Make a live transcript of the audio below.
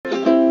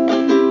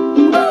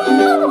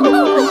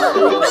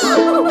Hello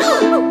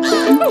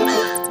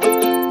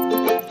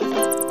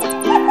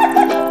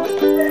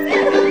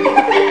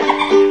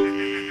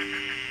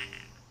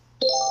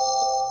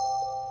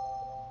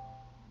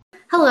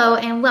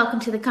and welcome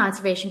to the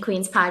Conservation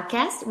Queens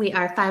podcast. We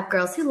are 5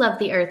 girls who love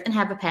the earth and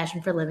have a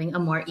passion for living a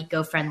more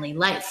eco-friendly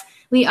life.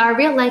 We are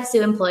real-life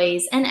zoo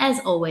employees, and as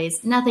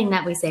always, nothing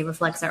that we say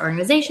reflects our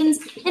organizations,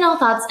 and all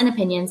thoughts and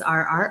opinions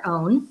are our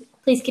own.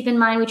 Please keep in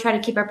mind we try to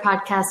keep our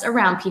podcast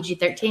around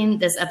PG-13.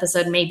 This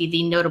episode may be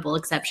the notable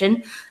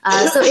exception.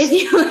 So if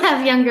you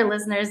have younger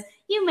listeners,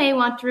 you may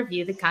want to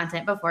review the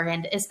content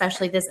beforehand,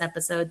 especially this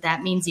episode.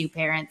 That means you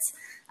parents.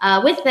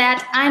 With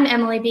that, I'm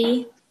Emily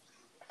B.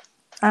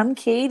 I'm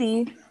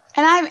Katie.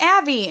 And I'm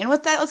Abby. And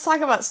with that, let's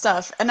talk about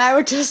stuff. And I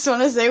would just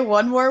want to say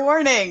one more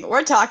warning.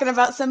 We're talking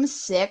about some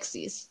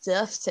sexy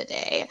stuff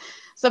today.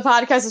 So the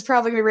podcast is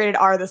probably going to be rated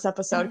R this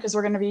episode because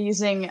we're going to be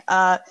using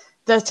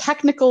the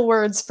technical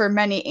words for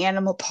many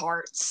animal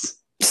parts.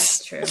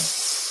 That's true.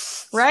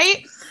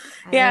 Right?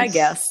 Yeah, I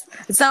guess.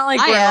 It's not like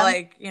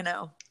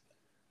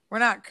we're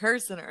not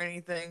cursing or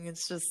anything.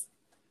 It's just,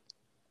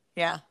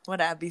 what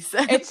Abby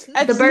said. It's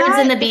the birds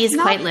and the bees,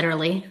 quite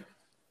literally.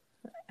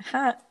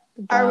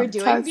 Are we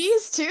doing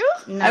bees too?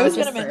 No, I was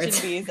going to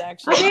mention bees,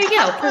 actually. Oh, there you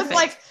go. Perfect.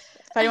 Like,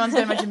 if anyone's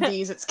going to mention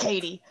bees, it's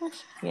Katie.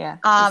 Yeah,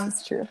 this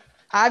is true.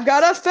 I've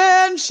got a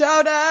fan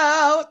shout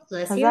out.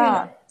 Let's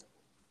hear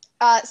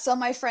it. So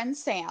my friend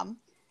Sam,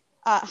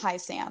 hi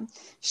Sam,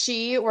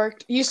 she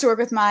used to work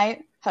with my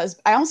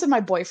husband. I almost said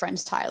my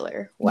boyfriend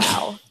Tyler.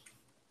 Wow.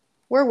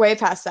 We're way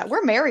past that.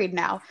 We're married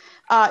now.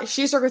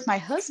 She used to work with my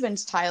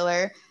husband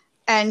Tyler,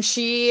 and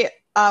she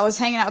was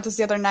hanging out with us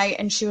the other night,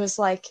 and she was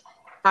like,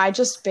 I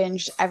just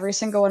binged every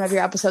single one of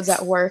your episodes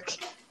at work,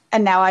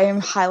 and now I am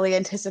highly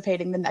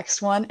anticipating the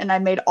next one, and I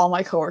made all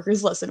my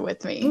coworkers listen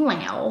with me.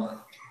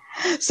 Wow.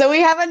 So we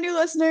have a new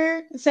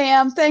listener.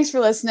 Sam, thanks for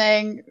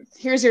listening.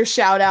 Here's your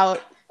shout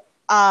out.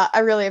 I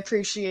really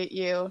appreciate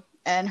you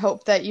and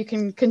hope that you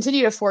can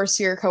continue to force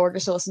your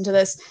coworkers to listen to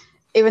this,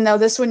 even though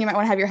this one you might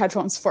want to have your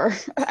headphones for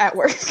at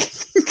work,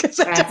 because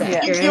I don't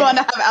think you want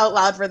to have out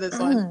loud for this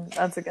one.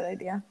 That's a good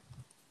idea.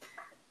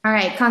 All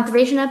right,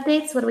 conservation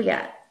updates. What do we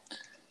got?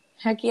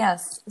 Heck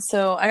yes.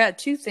 So I got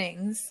 2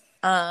 things.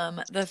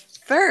 The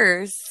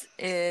first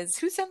is,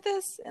 who sent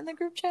this in the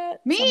group chat?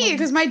 Me,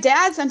 because my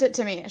dad sent it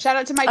to me. Shout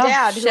out to my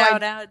dad.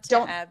 Shout out to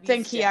don't Abby's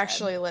think he dad.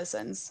 Actually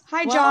listens.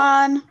 Hi,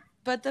 John.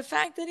 But the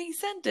fact that he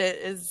sent it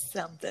is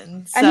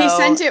something. And he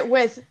sent it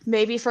with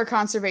maybe for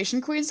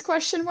Conservation Queens ?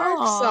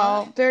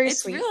 So very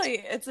sweet.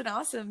 It's an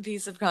awesome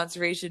piece of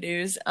conservation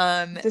news.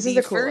 This is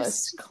the coolest.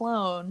 First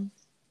clone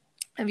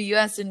of a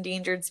U.S.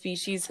 endangered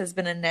species has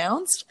been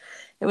announced.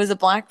 It was a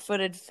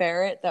black-footed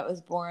ferret that was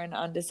born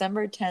on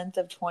December 10th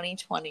of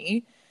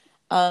 2020.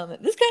 This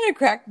kind of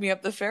cracked me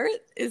up. The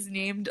ferret is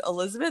named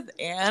Elizabeth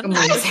Ann.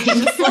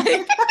 Amazing.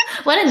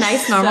 What a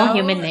nice, normal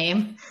human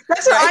name.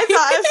 That's what I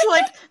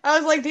thought. I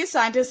was like, these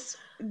scientists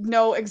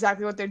know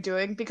exactly what they're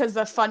doing, because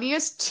the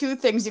funniest 2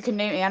 things you can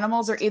name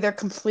animals are either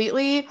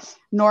completely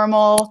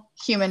normal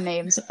human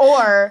names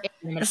or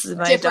this is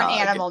my different dog,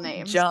 animal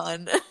names.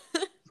 John.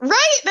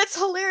 Right? That's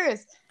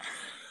hilarious.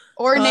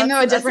 Or name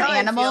them a different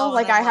animal.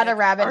 Like I had a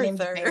rabbit Arthur. named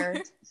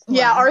Bear.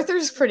 Yeah,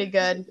 Arthur's pretty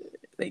good.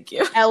 Thank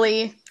you.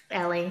 Ellie,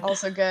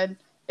 also good.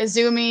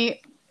 Izumi,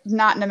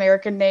 not an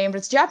American name, but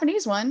it's a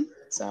Japanese one.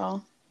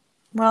 So,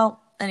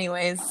 well,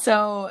 anyways,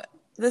 so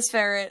this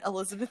ferret,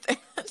 Elizabeth Ann,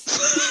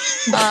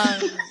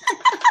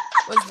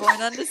 was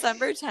born on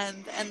December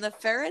 10th, and the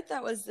ferret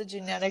that was the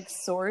genetic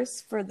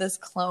source for this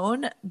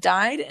clone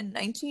died in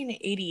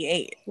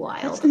 1988.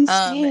 Wild. That's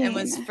insane. And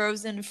was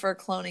frozen for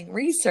cloning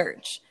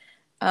research.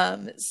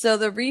 So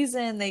the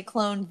reason they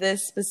cloned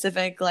this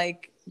specific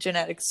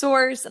genetic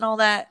source and all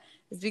that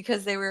is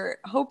because they were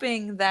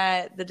hoping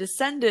that the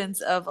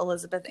descendants of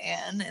Elizabeth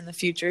Ann in the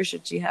future,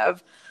 should she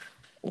have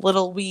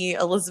little wee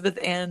Elizabeth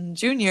Ann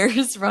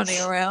Juniors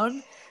running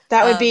around,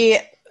 that would be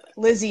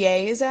Lizzie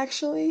A's,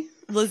 actually.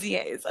 Lizzie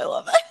A's, I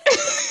love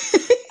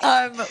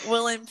that.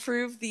 Will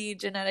improve the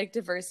genetic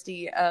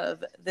diversity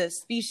of this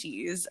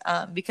species,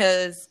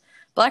 because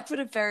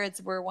black-footed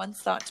ferrets were once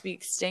thought to be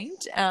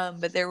extinct,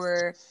 but there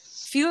were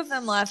few of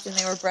them left, and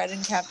they were bred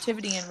in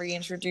captivity and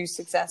reintroduced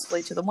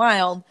successfully to the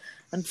wild.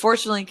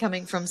 Unfortunately,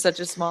 coming from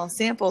such a small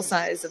sample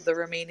size of the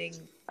remaining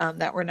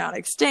that were not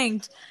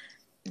extinct,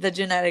 the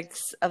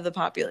genetics of the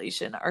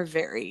population are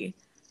very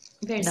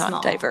not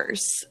small.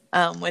 Diverse,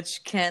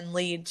 which can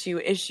lead to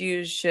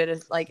issues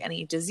should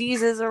any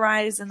diseases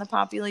arise in the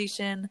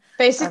population.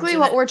 Basically,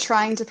 what we're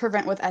trying to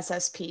prevent with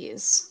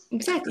SSPs.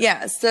 Exactly.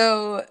 Yeah,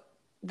 so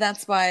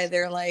that's why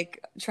they're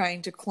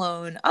trying to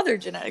clone other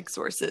genetic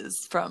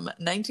sources from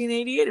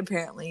 1988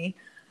 apparently,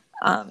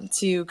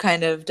 to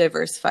kind of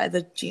diversify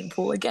the gene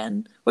pool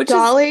again, which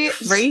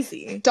is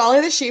crazy.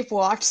 Dolly the sheep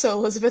walked so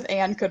Elizabeth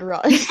Ann could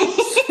run.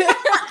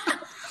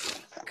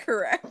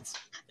 Correct.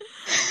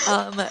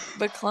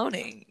 But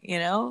cloning,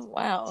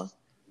 wow,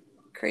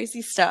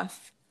 crazy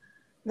stuff.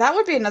 That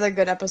would be another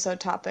good episode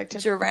topic to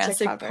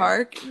Jurassic cover.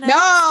 Park?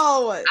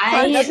 No,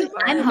 I'm no,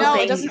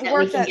 hoping it doesn't that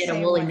work we can that get a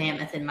same woolly way.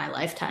 mammoth in my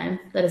lifetime.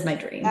 That is my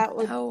dream. That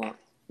would. Oh,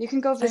 You can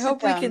go I visit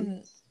hope them. we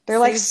can They're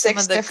like save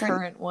some 6 of the different.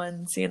 current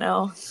ones, you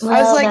know. Well,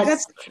 I was like,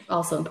 that's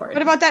also important.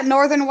 What about that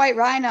northern white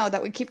rhino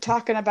that we keep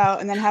talking about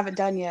and then haven't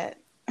done yet?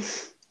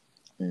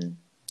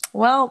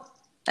 Well,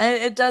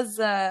 it does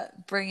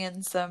bring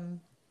in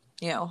some,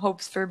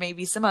 hopes for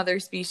maybe some other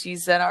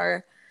species that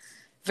are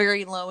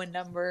very low in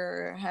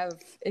number or have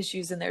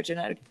issues in their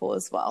genetic pool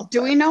as well.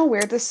 Do we know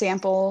where the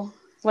sample,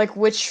 like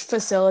which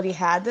facility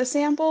had the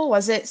sample?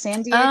 Was it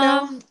San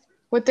Diego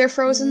with their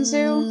frozen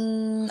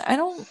zoo?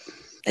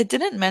 It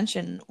didn't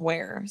mention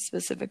where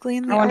specifically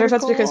in the I wonder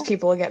article. if that's because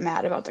people get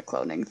mad about the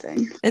cloning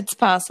thing. It's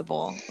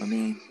possible. Let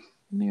me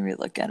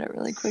relook at it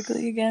really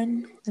quickly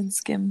again and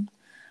skim.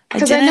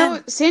 Because I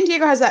know San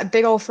Diego has that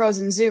big old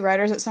frozen zoo, right?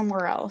 Or is it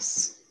somewhere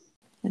else?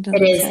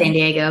 It is San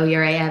Diego.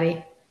 You're right,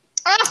 Abby.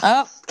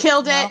 Oh,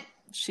 killed it. Nope,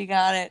 she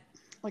got it.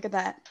 Look at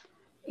that.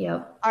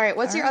 Yep. All right.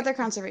 What's your other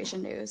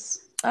conservation news?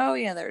 Oh,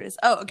 yeah, there it is.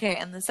 Oh, okay.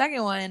 And the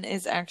second one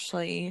is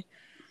actually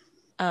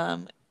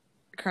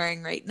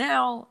occurring right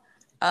now.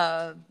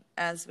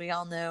 As we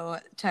all know,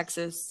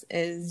 Texas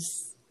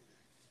is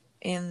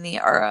in the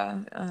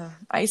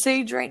ice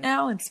age right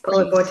now. It's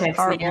Polar pretty vortex,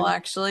 horrible, man.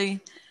 actually.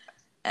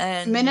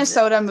 And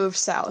Minnesota moved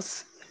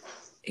south.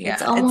 Yeah,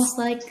 it's almost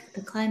like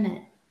the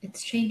climate.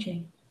 It's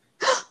changing.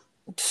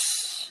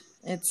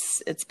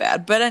 It's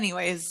bad. But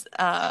anyways,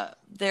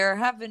 there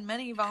have been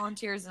many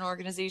volunteers and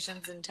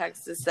organizations in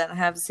Texas that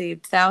have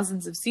saved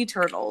thousands of sea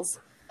turtles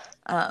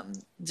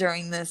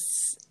during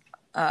this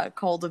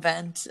cold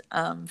event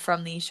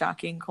from the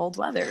shocking cold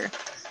weather.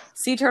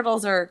 Sea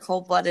turtles are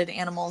cold-blooded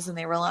animals and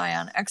they rely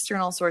on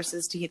external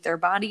sources to heat their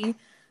body.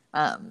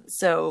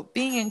 So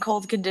being in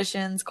cold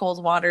conditions,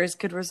 cold waters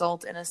could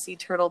result in a sea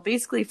turtle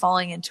basically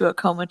falling into a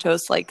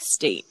comatose-like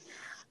state.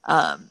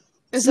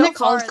 Isn't it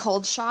called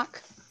cold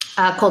shock?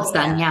 Cold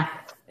stun, yeah.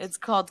 It's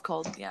called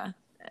cold, yeah.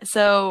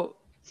 So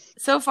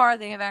far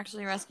they have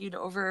actually rescued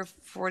over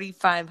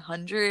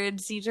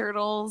 4,500 sea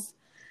turtles,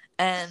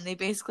 and they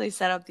basically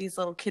set up these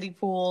little kiddie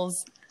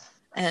pools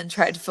and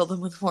tried to fill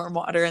them with warm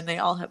water, and they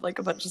all have like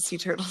a bunch of sea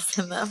turtles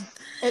in them.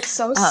 It's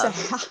so sad.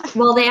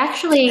 Well, they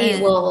actually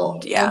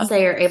will, yeah. once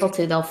they are able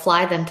to, they'll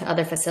fly them to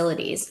other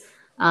facilities.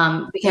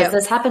 Because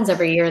this happens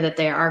every year that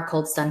there are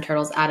cold stun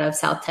turtles out of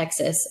South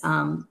Texas.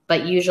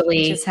 But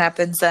usually It just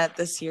happens that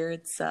this year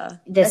it's a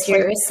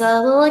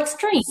little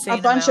extreme. A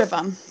bunch of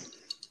them.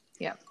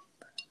 Yeah.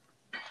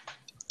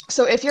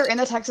 So if you're in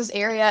the Texas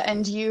area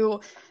and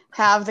you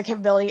have the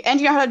capability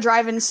and you know how to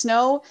drive in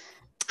snow.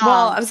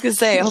 Well, I was going to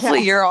say,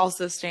 hopefully you're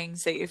also staying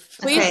safe.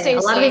 Please stay safe.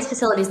 A lot of these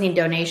facilities need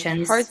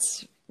donations.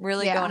 Heart's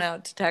really going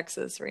out to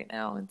Texas right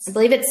now. I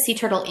believe it's Sea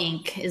Turtle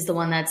Inc. is the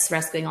one that's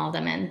rescuing all of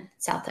them in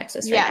South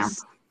Texas right now.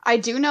 I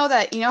do know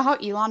that, you know how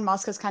Elon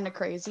Musk is kind of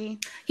crazy?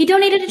 He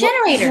donated a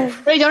generator.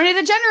 But he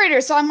donated a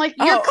generator. So I'm like,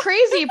 you're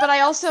crazy, but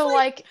I also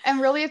am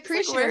really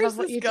appreciative of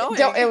what you did.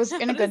 It was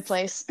in a good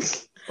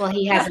place. Well,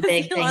 he has a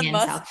big thing in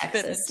South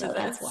Texas, so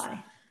that's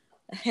why.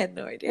 I had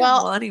no idea.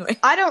 Well, anyway.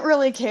 I don't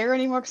really care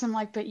anymore because I'm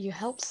like, but you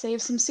helped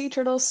save some sea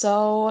turtles,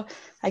 so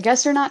I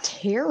guess you're not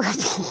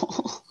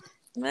terrible.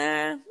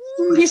 Nah.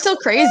 He's still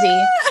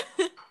crazy.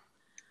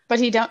 But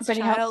he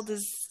child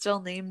is still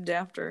named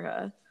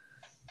after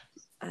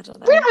I don't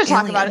know. We don't have to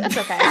talk about it. That's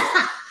okay.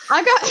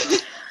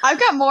 I've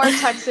got more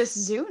Texas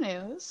Zoo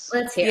news.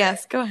 Let's hear.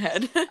 Yes, go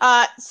ahead.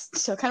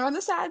 So kind of on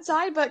the sad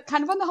side, but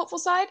kind of on the hopeful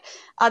side.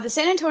 The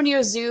San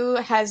Antonio Zoo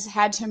has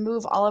had to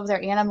move all of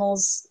their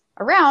animals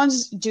around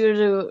due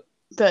to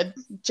the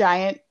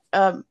giant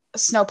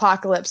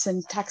snowpocalypse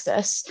in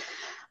Texas.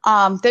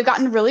 They've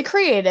gotten really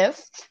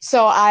creative.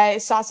 So I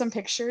saw some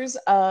pictures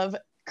of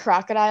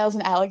crocodiles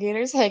and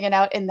alligators hanging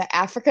out in the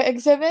Africa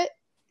exhibit.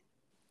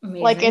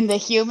 Amazing. Like in the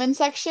human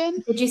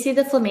section. Did you see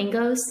the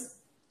flamingos?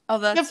 Oh,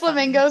 that's the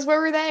flamingos.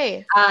 Where were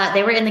they?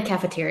 They were in the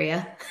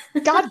cafeteria.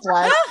 God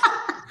bless.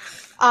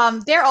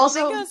 They're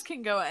also flamingos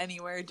can go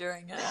anywhere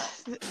during a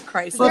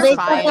crisis. Well, they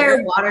said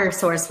their water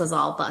source was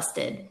all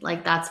busted.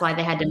 Like that's why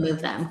they had to move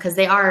them because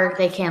they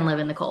can live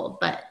in the cold,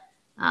 but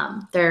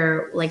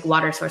their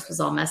water source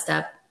was all messed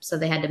up, so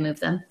they had to move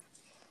them.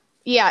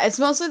 Yeah, it's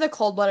mostly the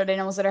cold-blooded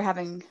animals that are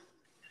having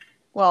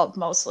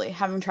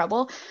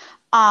trouble.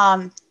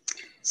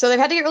 So they've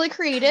had to get really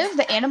creative.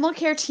 The animal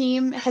care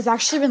team has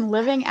actually been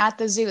living at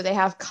the zoo. They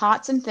have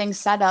cots and things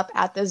set up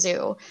at the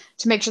zoo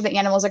to make sure the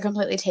animals are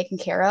completely taken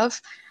care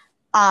of.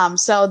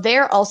 So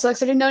they're also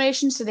accepting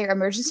donations to their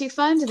emergency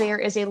fund. There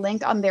is a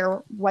link on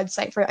their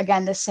website for,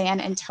 again, the San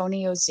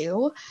Antonio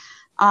Zoo.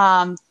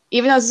 Even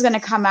though this is going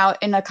to come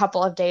out in a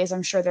couple of days,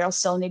 I'm sure they'll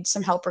still need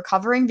some help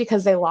recovering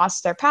because they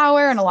lost their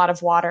power and a lot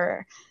of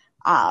water.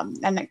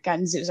 And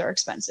again, zoos are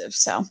expensive.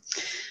 So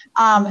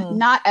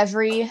not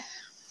every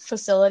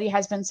facility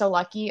has been so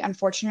lucky.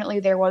 Unfortunately,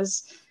 there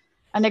was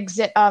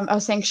a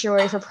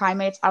sanctuary for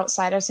primates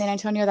outside of San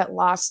Antonio that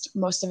lost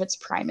most of its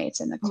primates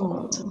in the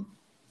cold,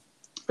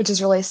 which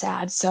is really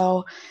sad.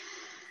 So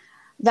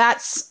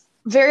that's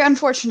very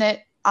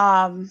unfortunate.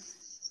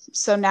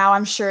 So now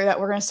I'm sure that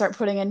we're going to start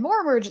putting in more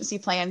emergency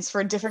plans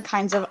for different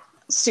kinds of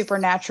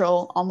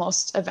supernatural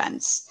almost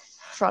events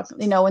from,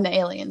 when the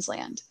aliens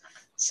land.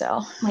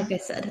 So, like I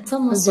said, it's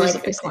almost like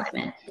the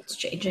climate. It's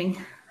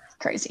changing.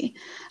 Crazy.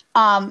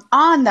 On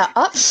the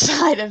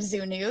upside of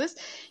zoo news,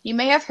 you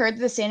may have heard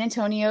that the San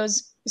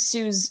Antonio's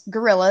Zoo's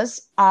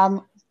gorillas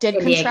did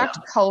contract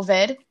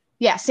COVID.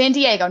 Yeah, San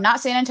Diego,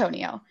 not San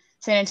Antonio.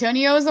 San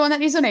Antonio is the one that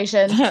needs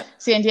donation.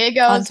 San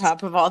Diego's on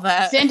top of all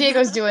that. San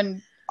Diego's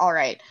doing all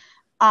right.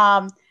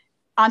 On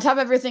top of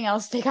everything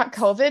else, they got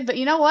COVID, but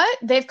you know what?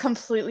 They've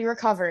completely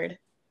recovered.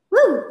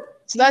 Woo!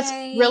 So that's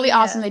really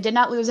awesome. They did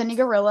not lose any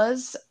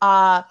gorillas.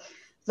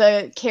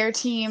 The care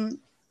team,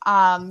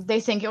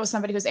 they think it was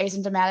somebody who's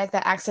asymptomatic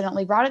that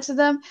accidentally brought it to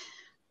them,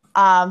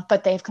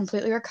 but they've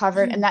completely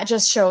recovered, and that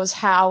just shows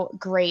how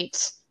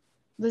great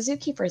the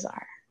zookeepers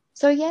are.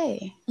 So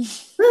yay.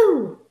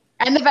 Woo!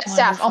 And the vet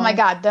staff. Oh my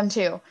God, them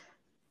too.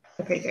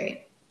 Okay,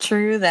 great.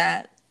 True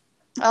that.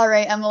 All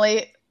right,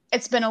 Emily.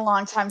 It's been a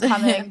long time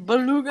coming.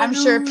 I'm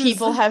sure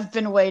people have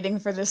been waiting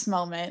for this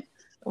moment.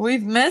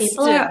 We've missed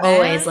people it. People are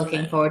always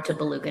looking forward to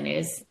Beluga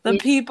News. The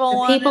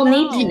people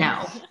need to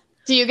know.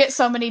 Do you get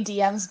so many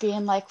DMs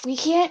being like, "We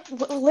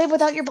can't live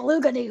without your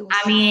Beluga News"?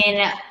 I mean,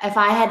 if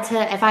I had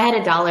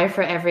 $1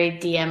 for every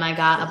DM I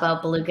got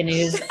about Beluga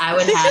News, I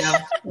would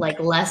have like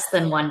less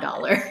than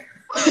 $1.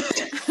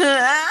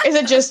 Is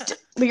it just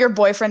your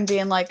boyfriend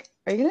being like,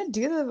 "Are you gonna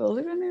do the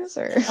Beluga News?"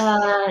 Or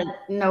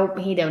nope,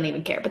 he don't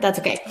even care, but that's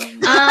okay.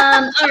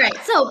 All right,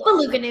 so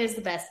Beluga News,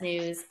 the best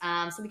news.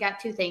 So we got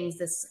two things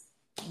this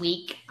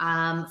week.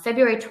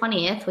 February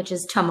 20th, which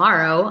is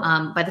tomorrow.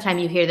 By the time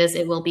you hear this,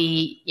 it will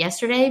be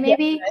yesterday,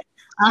 maybe.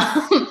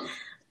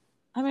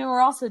 I mean,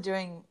 we're also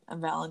doing a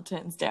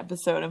Valentine's Day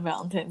episode on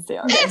Valentine's Day.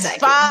 It's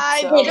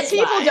fine. So the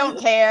people don't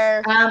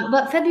care.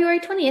 But February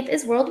 20th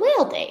is World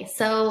Whale Day.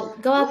 So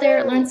go out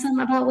there, learn some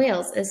about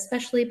whales,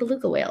 especially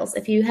beluga whales.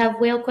 If you have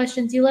whale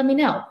questions, you let me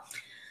know.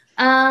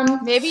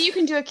 Maybe you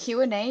can do a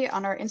Q&A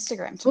on our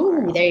Instagram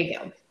tomorrow. Ooh, there you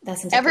go.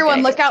 That's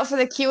everyone look out for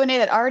the Q&A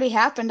that already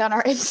happened on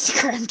our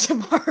Instagram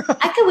tomorrow.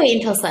 I could wait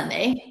until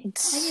Sunday.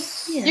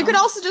 You could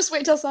also just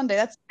wait till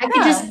Sunday. I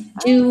could just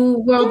do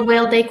World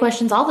Whale Day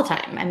questions all the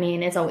time. I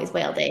mean, it's always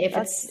Whale Day if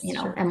it's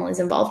Emily's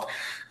involved.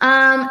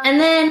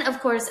 And then, of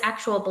course,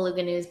 actual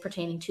beluga news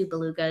pertaining to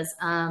belugas.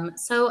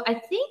 So I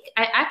think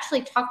I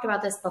actually talked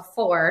about this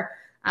before.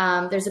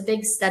 There's a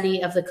big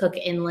study of the Cook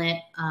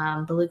Inlet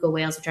beluga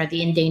whales, which are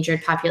the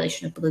endangered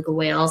population of beluga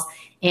whales.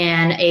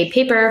 And a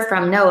paper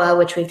from NOAA,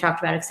 which we've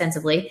talked about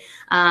extensively,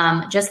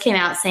 just came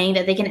out saying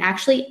that they can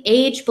actually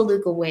age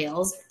beluga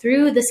whales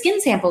through the skin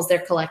samples they're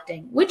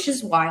collecting, which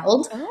is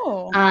wild.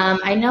 Oh.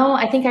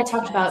 I think I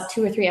talked about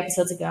 2 or 3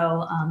 episodes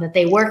ago that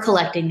they were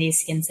collecting these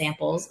skin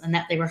samples and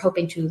that they were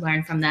hoping to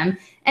learn from them.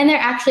 And they're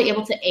actually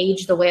able to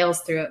age the whales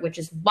through it, which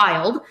is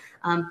wild.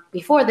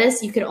 Before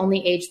this, you could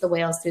only age the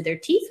whales through their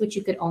teeth, which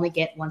you could only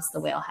get once the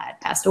whale had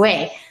passed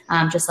away.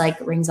 Just like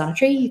rings on a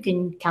tree, you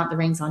can count the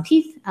rings on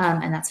teeth,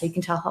 and that's how you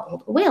can tell how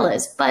old a whale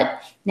is.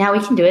 But now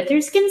we can do it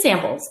through skin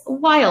samples.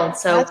 Wild.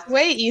 So that's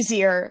way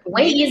easier.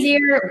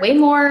 Way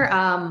more,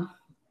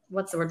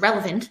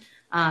 relevant,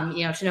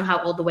 to know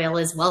how old the whale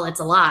is while it's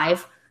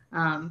alive.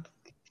 So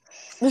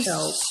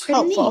pretty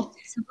helpful.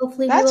 Neat. So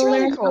hopefully we'll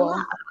learn a lot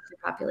about the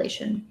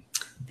population.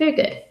 Very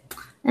good.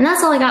 And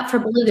that's all I got for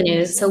beluga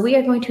news. So we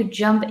are going to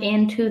jump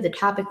into the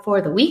topic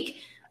for the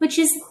week, which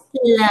is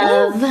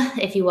love,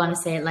 if you want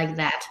to say it like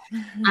that.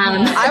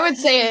 I would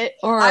say it,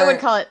 or I would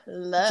call it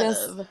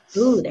love.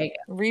 Ooh, there you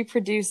go.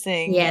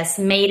 Reproducing. Yes,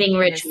 mating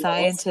rituals.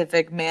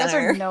 Scientific manner. Those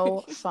are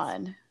no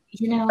fun.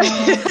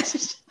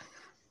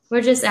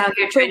 We're just out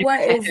here trying to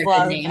what is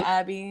love,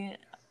 Abby?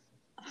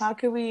 How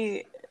could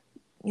we,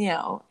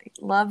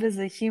 love is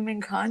a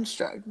human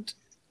construct.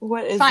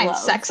 What is fine? Love?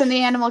 Sex in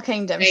the animal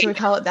kingdom. Should we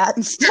call it that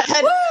instead?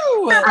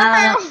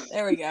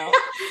 There we go.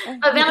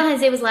 But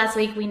Valentine's Day was last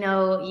week. We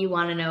know you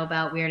want to know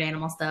about weird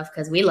animal stuff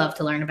because we love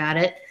to learn about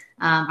it.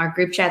 Our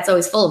group chat's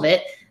always full of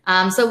it.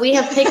 So we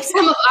have picked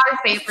some of our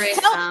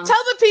favorites. Tell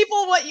the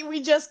people what we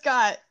just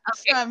got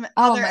from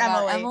other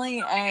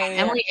Emily.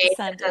 Emily A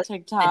sent a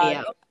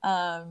TikTok,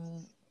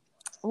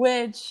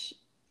 which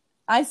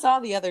I saw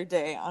the other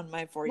day on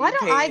my For You page. Why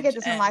don't I get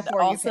this on my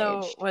For You page?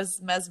 Also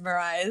was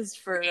mesmerized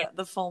for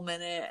the full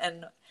minute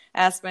and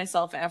asked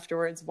myself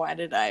afterwards, why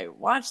did I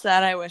watch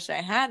that? I wish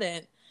I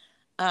hadn't.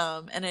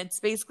 And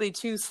it's basically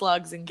 2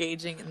 slugs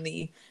engaging in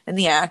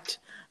the act.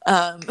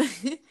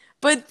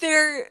 But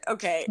they're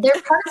okay. Their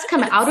parts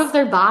come out of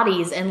their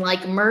bodies and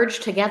merge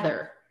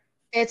together.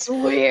 It's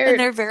weird. And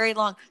they're very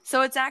long.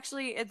 So it's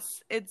actually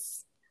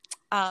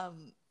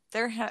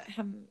they're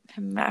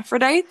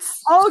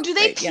hermaphrodites. Oh, do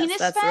they penis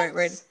that's fence? The right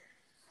word.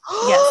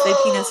 Yes, they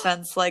penis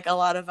fence like a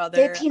lot of other.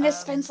 They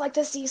penis fence like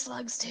the sea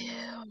slugs too.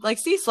 Like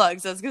sea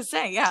slugs, I was gonna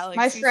say, yeah. Like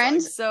my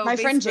friend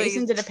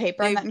Jason did a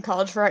paper on that in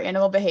college for our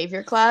animal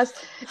behavior class,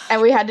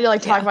 and we had to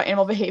talk about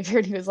animal behavior,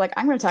 and he was like,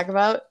 "I'm going to talk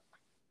about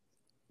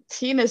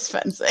penis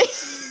fencing."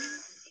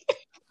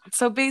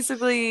 So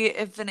basically,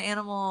 if an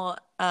animal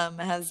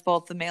has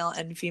both the male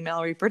and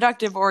female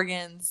reproductive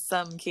organs,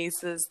 some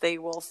cases they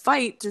will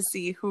fight to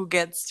see who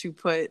gets to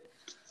put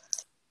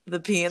the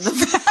pee in the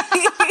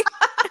pee,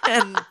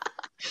 and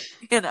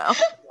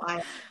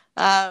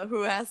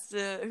who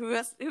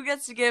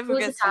gets to give, who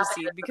gets to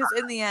receive. Because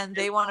in the end,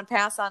 they want to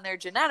pass on their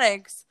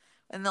genetics,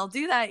 and they'll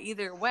do that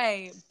either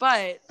way.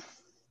 But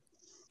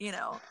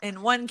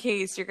in one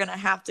case, you're going to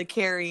have to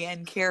carry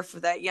and care for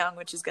that young,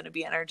 which is going to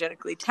be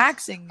energetically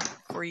taxing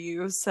for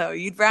you. So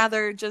you'd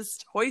rather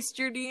just hoist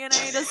your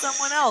DNA to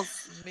someone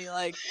else and be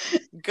like,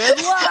 good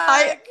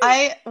luck.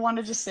 I want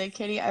to just say,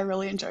 Katie, I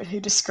really enjoyed how you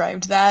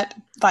described that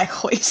by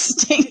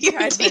hoisting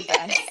your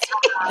DNA.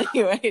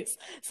 Anyways,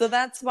 so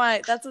that's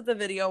what the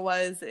video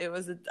was. It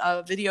was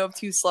a video of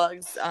two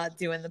slugs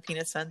doing the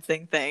penis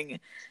fencing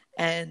thing.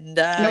 And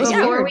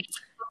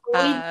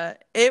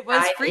it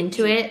was freaky.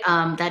 Into it.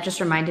 That just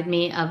reminded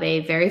me of a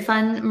very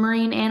fun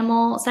marine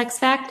animal sex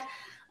fact.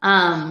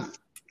 I'm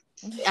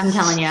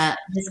telling you,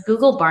 just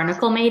Google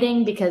barnacle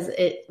mating because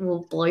it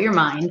will blow your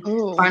mind.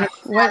 Barnacle.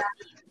 What?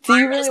 Do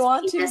you really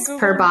want to Google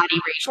per body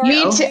ratio?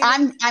 Me too.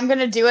 I'm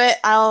gonna do it.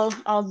 I'll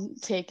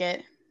take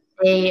it.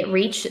 They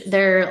reach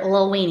their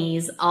little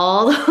weenies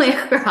all the way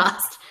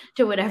across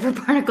to whatever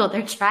barnacle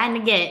they're trying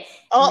to get.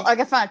 Oh, I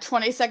found a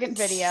 20-second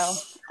video.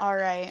 All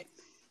right.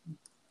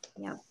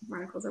 Yeah,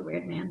 barnacles are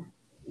weird, man.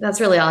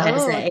 That's really all I had to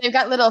say. They've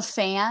got little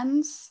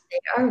fans. They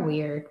are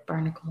weird,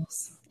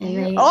 barnacles. And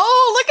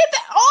look at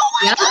that! Oh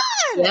my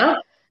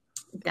god!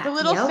 Yep. The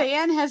little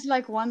fan has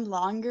like one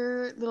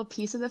longer little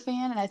piece of the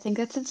fan, and I think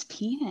that's its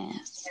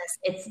penis.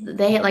 Yes,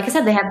 like I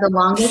said, they have the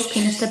longest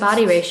penis to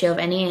body ratio of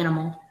any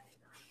animal.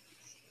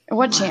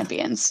 What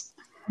champions?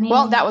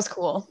 Well, that was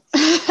cool.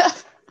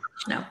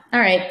 No. All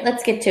right,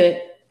 let's get to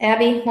it.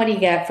 Abby, what do you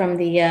got from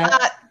the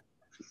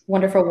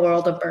wonderful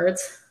world of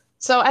birds?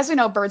 So, as we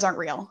know, birds aren't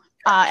real,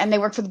 and they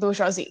work for the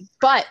bourgeoisie.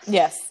 But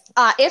yes,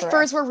 if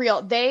birds were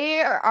real,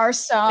 there are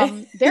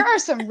some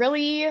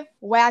really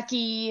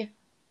wacky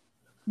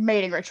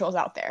mating rituals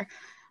out there.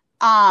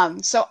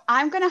 So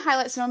I'm going to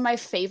highlight some of my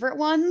favorite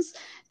ones.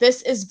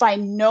 This is by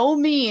no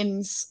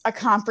means a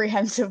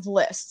comprehensive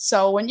list.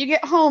 So when you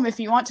get home,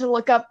 if you want to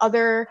look up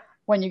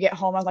when you get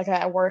home, I'm like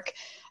at work,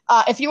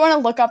 if you want to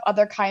look up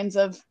other kinds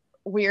of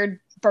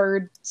weird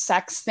bird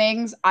sex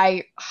things,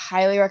 I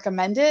highly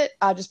recommend it.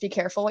 Just be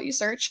careful what you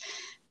search.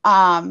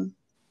 But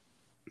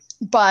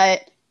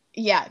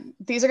yeah,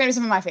 these are going to be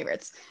some of my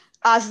favorites.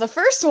 So the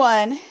first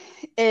one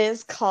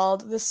is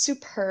called the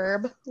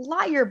superb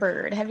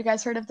lyrebird. Have you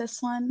guys heard of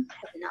this one? I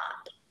have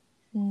not.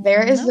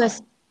 There is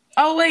this.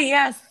 Oh wait,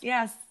 yes,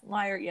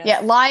 lyre. Yes. Yeah,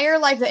 lyre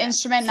like the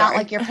instrument, not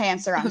like your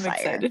pants are on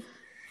fire.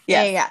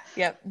 Yeah.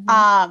 Yep.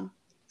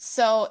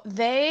 So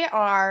they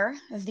are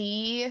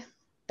the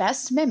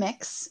best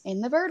mimics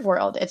in the bird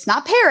world. It's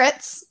not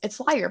parrots, it's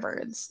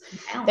lyrebirds.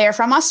 Wow. They are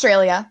from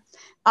Australia.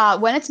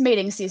 When it's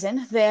mating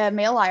season, the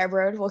male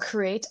lyrebird will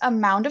create a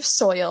mound of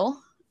soil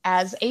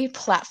as a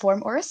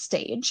platform or a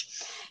stage.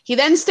 He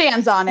then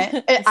stands on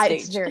it.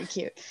 It's very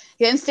cute.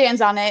 He then stands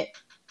on it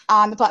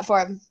on the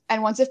platform.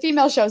 And once a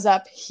female shows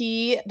up,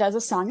 he does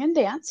a song and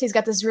dance. He's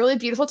got this really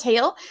beautiful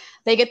tail.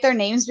 They get their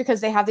names because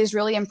they have these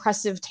really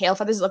impressive tail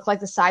feathers that look like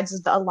the sides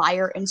of the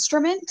lyre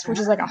instrument, which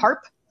is like a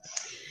harp.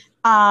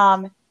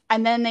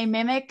 And then they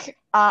mimic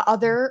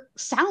other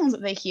sounds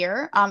that they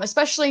hear,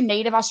 especially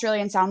native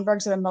Australian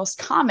soundbergs are the most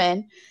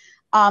common,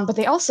 but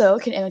they also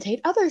can imitate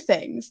other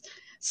things.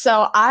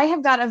 So I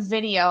have got a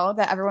video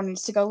that everyone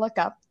needs to go look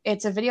up.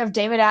 It's a video of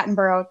David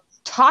Attenborough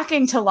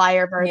talking to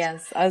lyrebirds.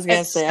 Yes, I was going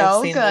to say,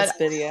 I've seen this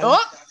video.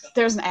 Oh,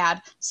 there's an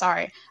ad.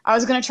 Sorry. I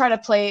was going to try to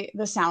play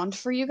the sound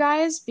for you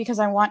guys because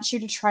I want you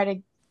to try to,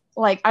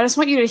 I just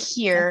want you to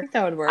hear. I think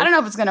that would work. I don't know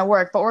if it's going to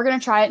work, but we're going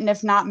to try it. And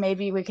if not,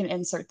 maybe we can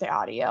insert the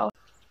audio.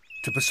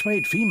 To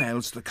persuade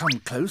females to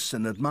come close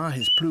and admire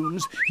his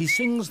plumes, he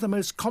sings the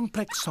most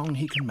complex song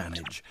he can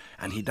manage,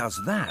 and he does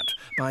that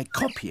by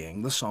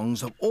copying the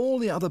songs of all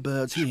the other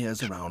birds he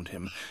hears around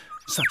him,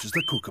 such as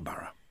the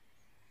kookaburra.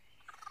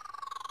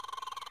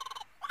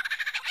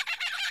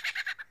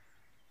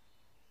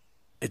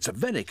 It's a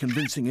very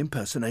convincing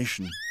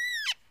impersonation.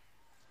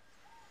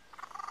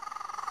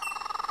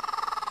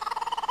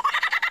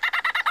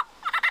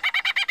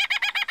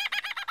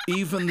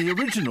 Even the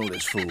original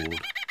is fooled.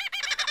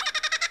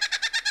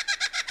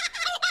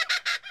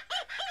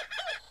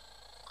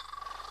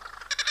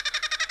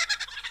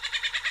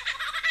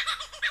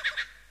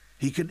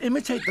 He can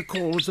imitate the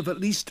calls of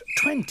at least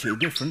 20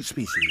 different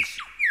species.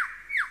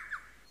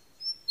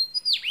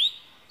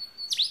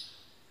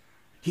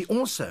 He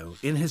also,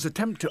 in his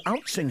attempt to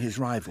outsing his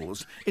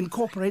rivals,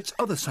 incorporates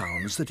other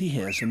sounds that he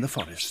hears in the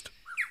forest.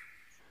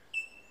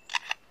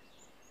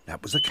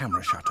 That was a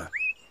camera shutter.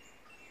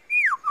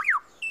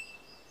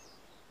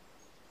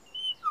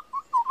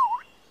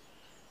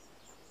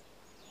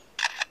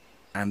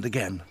 And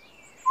again.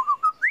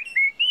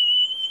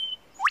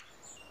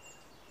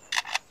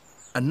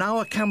 And now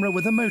a camera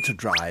with a motor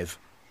drive.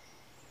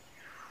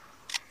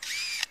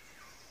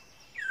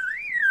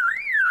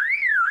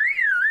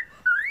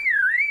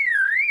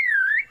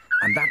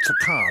 and that's a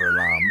car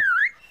alarm.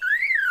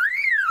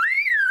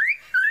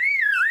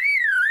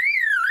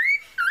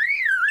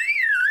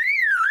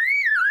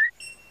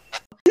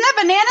 Isn't that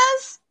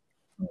bananas?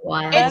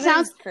 Wow. It That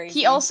sounds is crazy.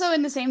 He also,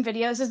 in the same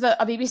video, this is a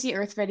BBC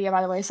Earth video,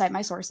 by the way, cite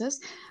my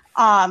sources.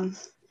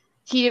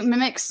 He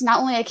mimics not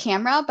only a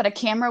camera, but a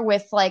camera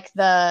with like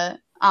the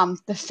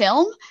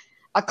film,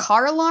 a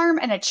car alarm,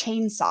 and a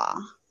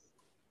chainsaw.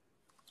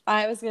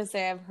 I was gonna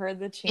say I've heard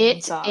the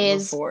chainsaw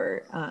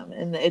before,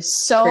 and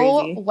it's so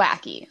crazy.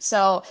 wacky.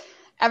 So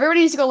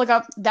everybody needs to go look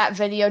up that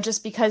video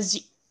just because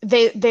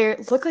they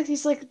look like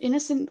these like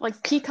innocent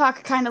like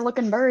peacock kind of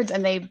looking birds,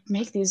 and they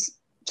make these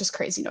just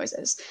crazy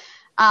noises.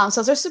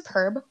 So those are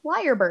superb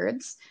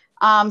lyrebirds.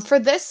 For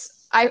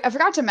this, I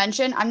forgot to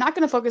mention, I'm not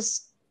going to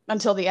focus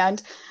until the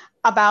end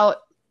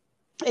about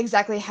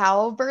exactly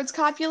how birds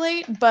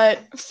copulate, but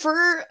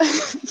for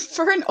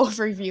an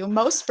overview,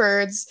 most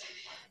birds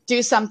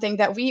do something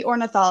that we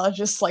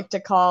ornithologists like to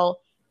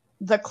call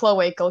the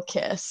cloacal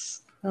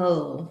kiss.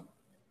 Oh.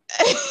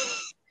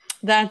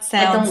 That sounds.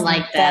 I don't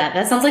like that.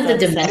 That sounds like the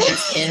domestic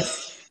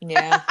kiss.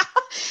 Yeah.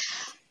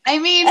 I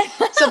mean,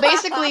 so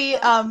basically,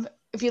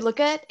 if you look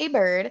at a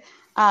bird,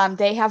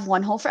 they have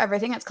one hole for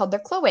everything. It's called their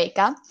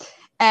cloaca.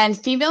 And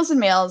females and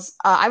males,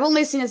 I've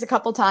only seen this a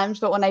couple times,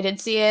 but when I did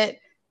see it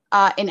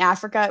in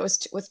Africa, it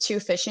was with two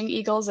fishing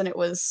eagles, and it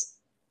was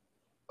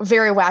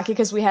very wacky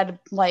because we had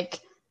like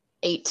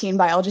 18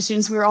 biology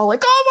students. We were all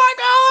like, oh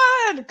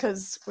my God,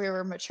 because we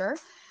were mature.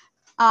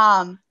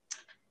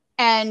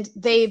 And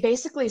they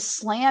basically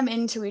slam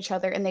into each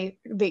other, and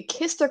they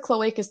kiss their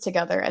cloacas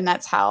together, and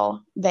that's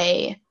how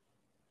they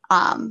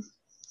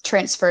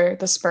transfer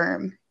the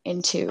sperm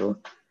into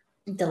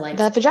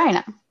the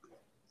vagina.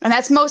 And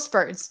that's most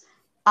birds,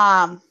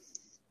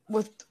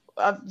 with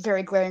a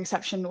very glaring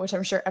exception, which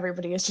I'm sure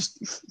everybody is just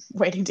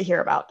waiting to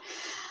hear about.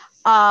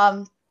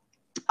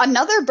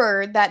 Another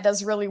bird that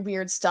does really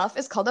weird stuff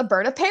is called a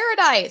bird of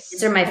paradise.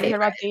 These are my Have you heard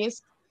favorite. about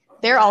these?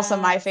 They're also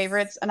my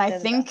favorites. And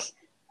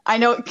I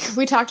know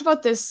we talked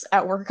about this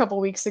at work a couple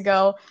weeks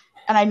ago,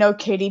 and I know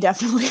Katie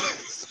definitely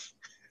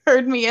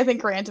heard me, I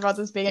think, rant about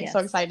this being so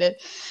excited.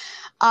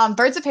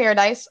 Birds of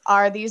paradise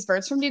are these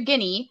birds from New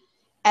Guinea,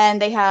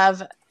 and they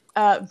have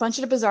a bunch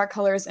of bizarre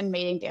colors and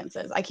mating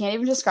dances. I can't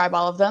even describe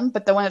all of them,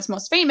 but the one that's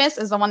most famous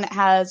is the one that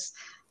has,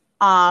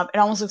 it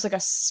almost looks like a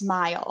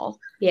smile.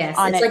 Yes,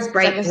 on it's it. like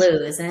bright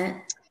blue, isn't it?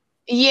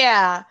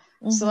 Yeah.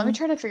 Mm-hmm. So let me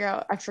try to figure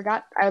out. I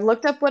forgot. I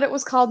looked up what it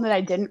was called, and then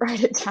I didn't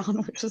write it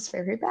down, which was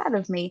very bad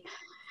of me.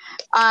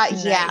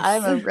 Nice. Yeah,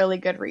 I'm a really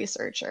good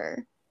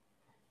researcher.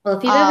 Well,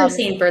 if you've ever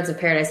seen Birds of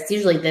Paradise, it's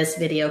usually this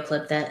video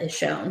clip that is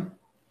shown.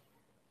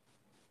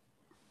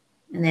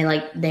 And they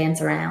like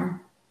dance around.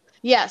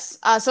 Yes.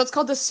 So it's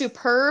called the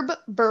Superb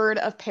Bird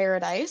of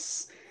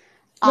Paradise.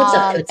 What's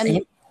up,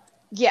 name?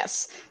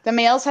 Yes. The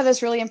males have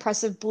this really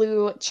impressive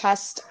blue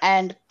chest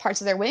and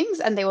parts of their wings,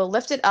 and they will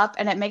lift it up,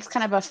 and it makes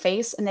kind of a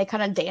face, and they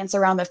kind of dance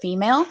around the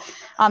female.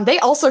 They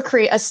also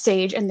create a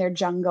stage in their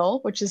jungle,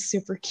 which is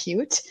super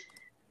cute.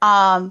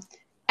 And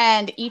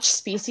each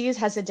species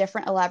has a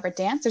different elaborate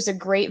dance. There's a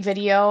great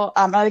video,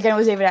 again, it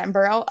was David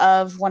Attenborough,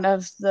 of one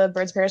of the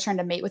birds of paradise trying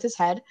to mate with his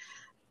head.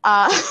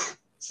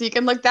 So you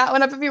can look that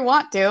one up if you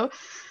want to.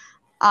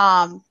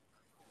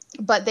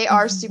 But they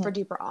are super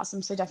duper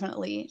awesome, so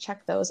definitely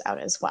check those out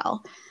as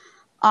well.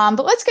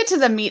 But let's get to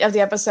the meat of the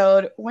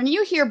episode. When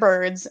you hear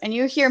birds and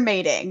you hear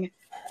mating,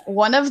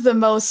 one of the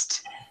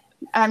most,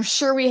 I'm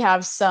sure we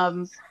have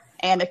some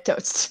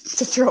anecdotes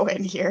to throw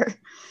in here.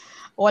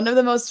 One of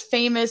the most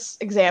famous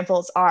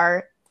examples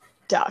are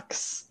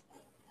ducks.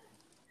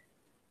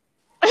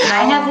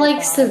 I have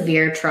like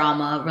severe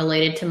trauma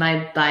related to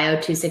my Bio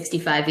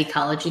 265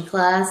 ecology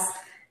class,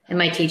 and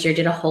my teacher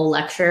did a whole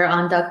lecture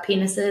on duck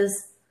penises.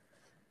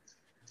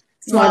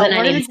 It's more than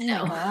I need to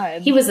know.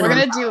 He was an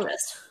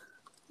ornithologist.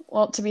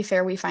 Well, to be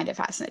fair, we find it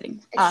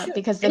fascinating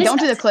because they don't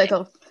do the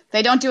cloacal.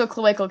 They don't do a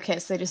cloacal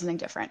kiss. They do something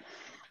different.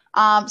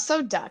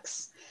 So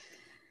ducks.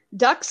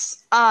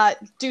 Ducks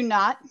do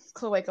not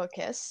cloacal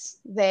kiss.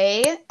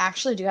 They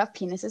actually do have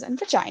penises and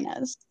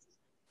vaginas.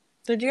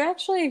 Did you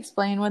actually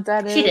explain what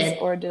that is? She did.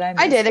 Or did I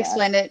miss I did that?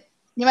 explain it.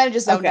 You might have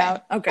just zoned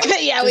out. Okay.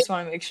 Yeah, just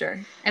want to make sure.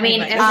 I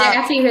mean,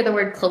 after you hear the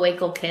word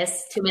cloacal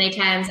kiss too many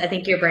times, I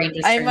think your brain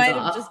just turns off. I might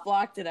have just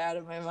blocked it out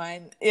of my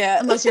mind. Yeah.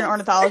 Unless you're an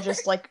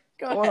ornithologist, like,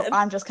 Go ahead.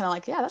 I'm just kind of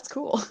like, yeah, that's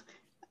cool.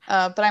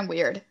 But I'm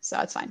weird, so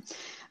that's fine.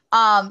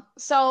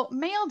 So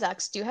male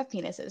ducks do have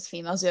penises.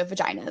 Females do have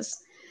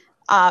vaginas.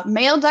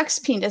 Male ducks'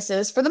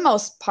 penises, for the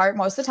most part,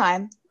 most of the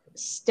time,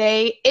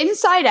 stay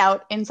inside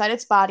out, inside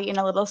its body in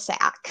a little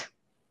sac.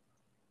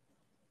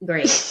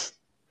 Great.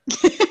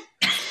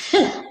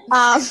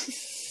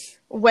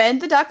 When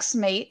the ducks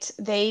mate,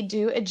 they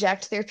do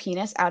eject their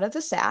penis out of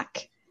the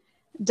sac.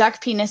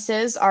 Duck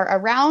penises are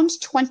around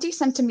 20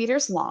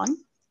 centimeters long.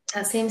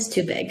 That seems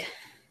too big.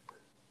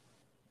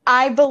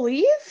 I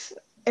believe,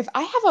 if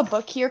I have a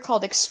book here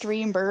called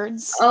Extreme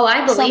Birds. Oh,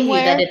 I believe somewhere,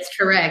 you that it's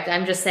correct.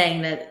 I'm just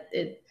saying that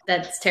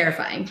that's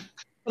terrifying.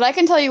 But I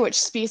can tell you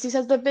which species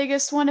has the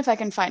biggest one if I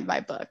can find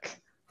my book.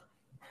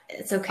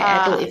 It's okay.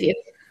 I believe you.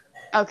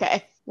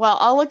 Okay. Well,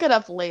 I'll look it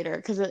up later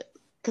because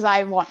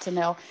I want to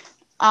know.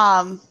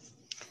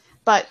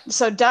 But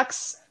so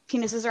ducks'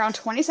 penis is around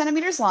 20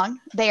 centimeters long.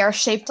 They are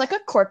shaped like a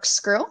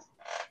corkscrew.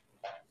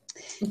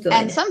 Good.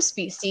 And some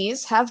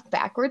species have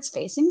backwards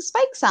facing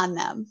spikes on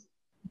them.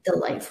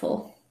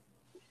 Delightful.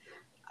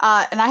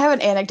 And I have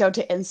an anecdote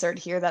to insert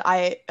here that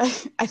I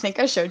think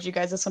I showed you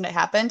guys this when it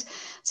happened.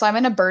 So I'm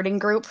in a birding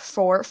group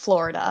for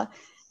Florida,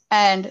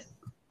 and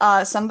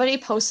somebody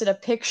posted a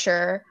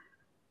picture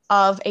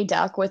of a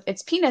duck with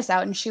its penis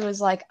out, and she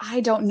was like, I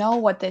don't know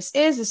what this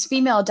is. This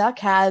female duck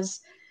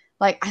has,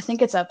 like, I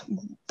think it's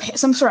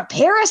some sort of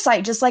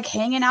parasite just like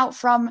hanging out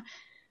from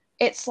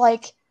its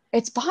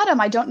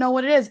bottom. I don't know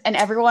what it is. And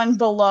everyone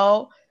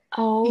below,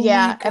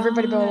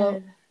 everybody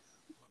below.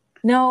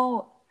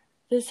 No.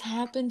 This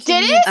happened to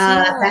Did me it?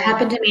 That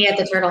happened to me at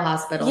the turtle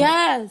hospital.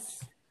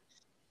 Yes.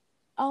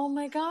 Oh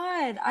my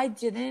God.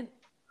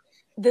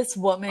 This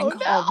woman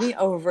called me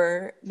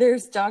over.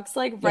 There's ducks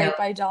like right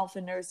by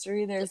Dolphin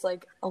Nursery. There's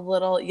like a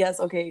little,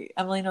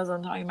 Emily knows what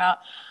I'm talking about.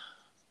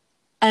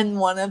 And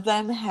one of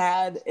them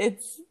had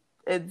its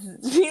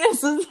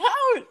penis was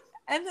out.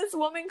 And this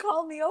woman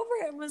called me over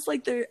and was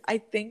like, I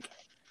think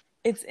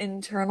its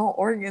internal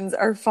organs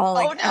are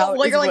falling out.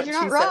 Well, is what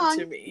you're she not wrong.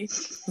 said to me.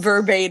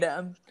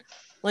 Verbatim.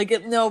 But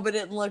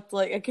it looked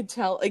like I could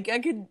tell. Like I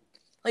could,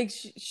 like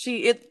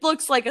it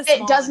looks like a. Small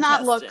it does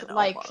not look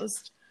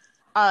almost.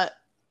 like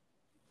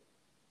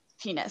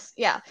penis.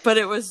 Yeah, but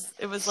it was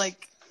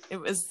like we're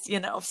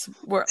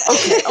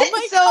okay. Oh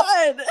my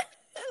God!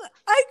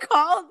 I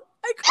called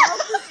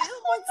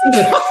the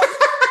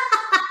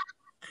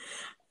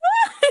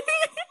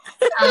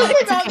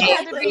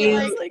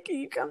animal. Can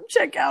you come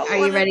check out? Are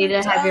you ready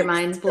to have your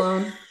minds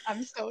blown?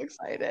 I'm so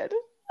excited.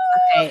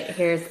 Okay,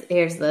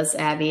 here's this,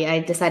 Abby. I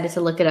decided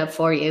to look it up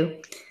for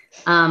you.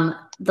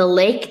 The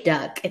lake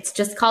duck, it's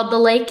just called the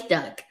lake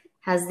duck,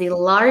 has the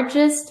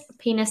largest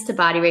penis to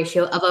body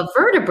ratio of a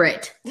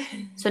vertebrate.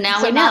 So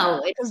now we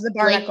know it's the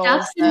lake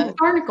ducks and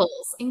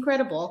barnacles.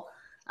 Incredible.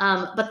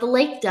 But the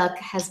lake duck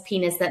has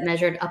penis that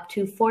measured up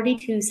to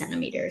 42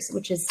 centimeters,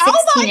 which is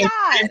 16 inches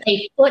and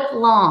a foot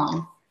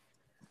long.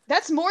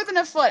 That's more than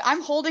a foot.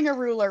 I'm holding a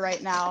ruler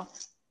right now.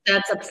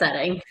 That's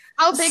upsetting.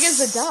 How big is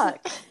the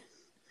duck?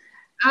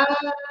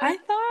 I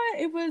thought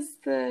it was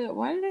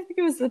why did I think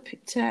it was the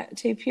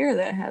tapir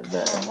that had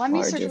the let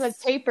me search the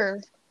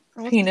taper.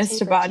 Penis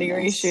to body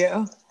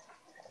ratio.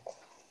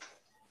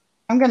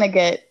 I'm going to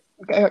get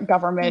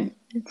government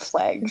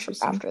flagged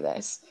after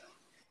this.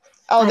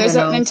 Oh, there's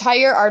an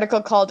entire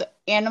article called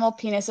Animal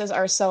Penises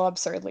Are So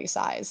Absurdly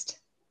Sized.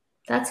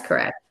 That's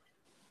correct.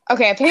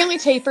 Okay, apparently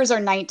tapirs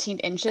are 19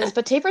 inches,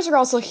 but tapirs are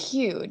also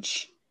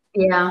huge.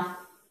 Yeah.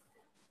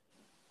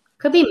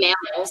 Could be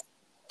mammals.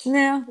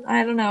 No,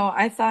 I don't know.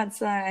 I thought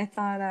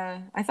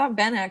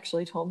Ben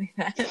actually told me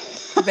that.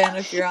 Ben,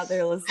 if you're out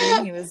there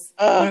listening, he was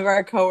one of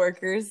our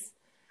coworkers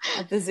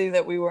at the zoo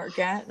that we work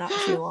at not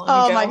too long ago.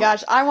 Oh my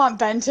gosh, I want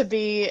Ben to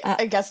be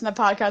a guest in the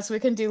podcast. We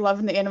can do Love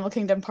in the Animal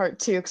Kingdom Part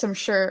 2 because I'm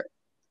sure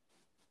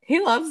he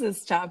loves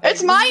this topic.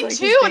 It's mine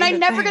too, and I'm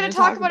never going to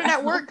talk about it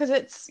at work because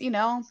it's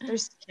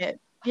there's kids.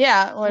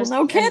 Yeah, well,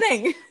 no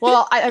kidding.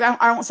 Well,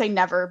 I won't say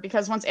never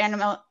because once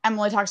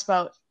Emily talks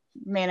about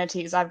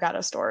manatees, I've got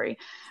a story.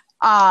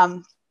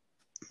 But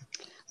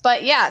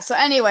yeah, so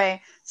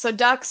anyway, so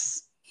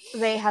ducks,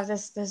 they have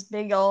this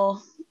big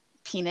old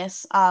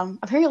penis,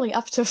 apparently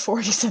up to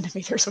 40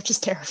 centimeters, which is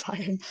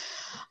terrifying.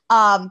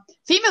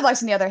 Female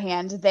ducks, on the other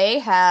hand, they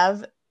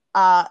have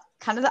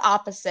kind of the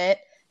opposite,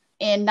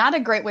 and not a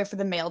great way for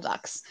the male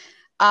ducks.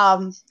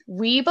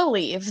 We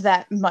believe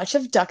that much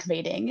of duck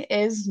mating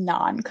is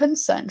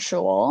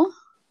non-consensual.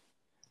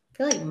 I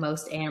feel like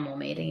most animal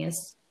mating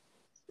is.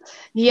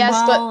 Yes,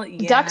 but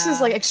ducks is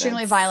like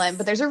extremely violent,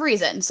 but there's a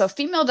reason. So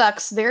female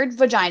ducks, their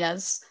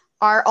vaginas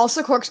are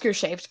also corkscrew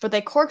shaped, but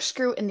they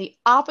corkscrew in the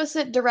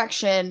opposite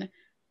direction,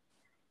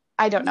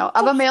 I don't know,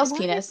 of a male's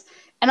penis,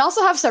 and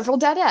also have several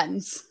dead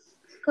ends.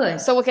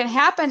 Good. So what can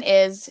happen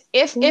is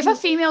if a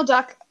female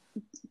duck...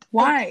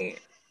 Why?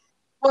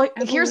 Well,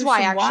 here's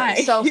why, actually. Why?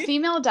 So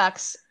female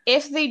ducks,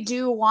 if they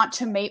do want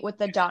to mate with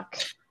the duck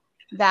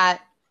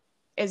that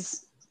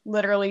is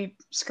literally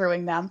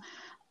screwing them,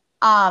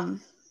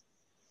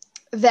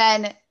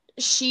 then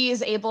she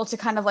is able to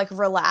kind of like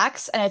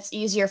relax and it's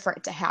easier for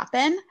it to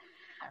happen.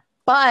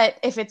 But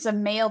if it's a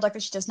male duck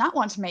that she does not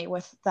want to mate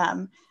with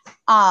them,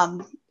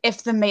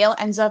 if the male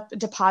ends up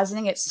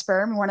depositing its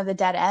sperm in one of the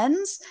dead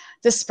ends,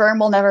 the sperm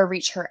will never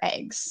reach her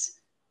eggs.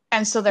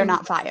 And so they're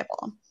not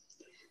viable.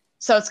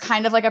 So it's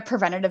kind of like a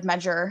preventative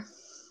measure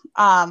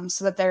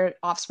so that their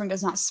offspring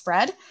does not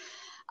spread.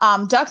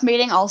 Duck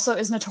mating also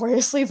is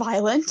notoriously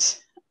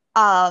violent.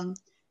 Have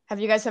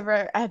you guys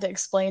ever had to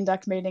explain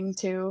duck mating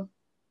to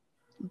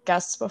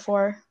guests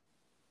before?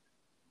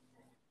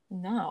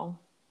 No.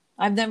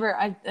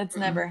 It's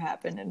never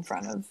happened in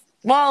front of.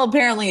 Well,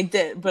 apparently it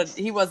did, but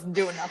he wasn't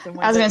doing nothing.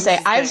 I was going to say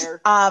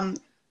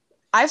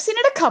I've seen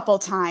it a couple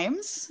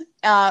times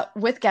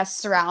with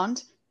guests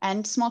around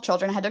and small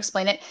children. I had to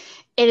explain it.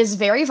 It is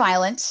very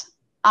violent.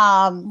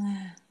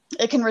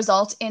 It can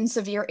result in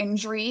severe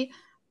injury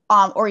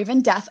or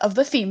even death of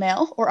the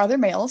female or other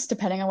males,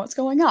 depending on what's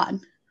going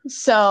on.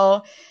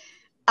 So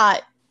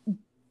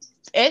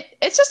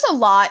it's just a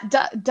lot.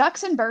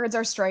 Ducks and birds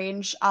are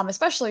strange,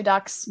 especially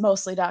ducks,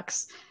 mostly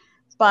ducks.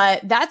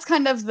 But that's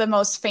kind of the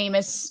most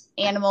famous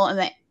animal in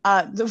the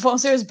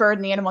most famous bird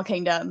in the animal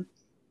kingdom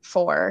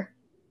for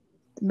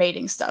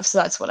mating stuff. So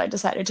that's what I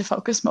decided to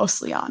focus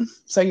mostly on.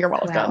 So you're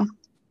welcome. Wow.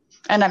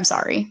 And I'm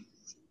sorry.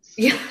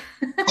 Yeah.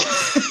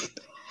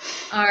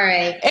 All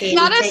right. Katie, it's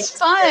not as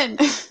fun.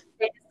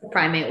 The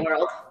primate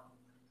world.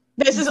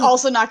 This is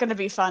also not going to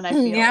be fun, I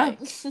feel like.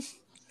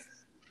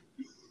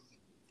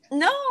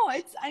 No,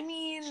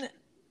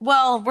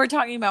 well, we're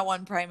talking about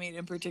one primate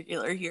in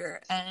particular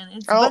here, and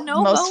it's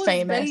most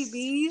famous.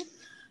 Baby.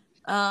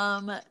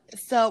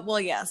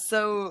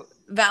 So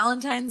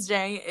Valentine's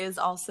Day is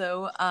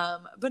also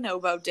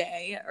Bonobo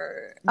Day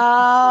or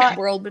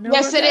World Bonobo Day.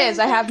 Yes, it is.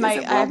 I have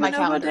my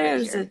calendar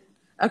here.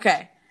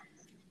 Okay.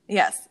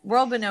 Yes,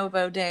 World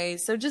Bonobo Day.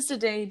 So just a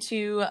day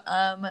to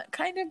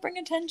kind of bring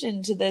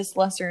attention to this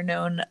lesser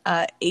known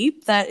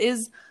ape that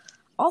is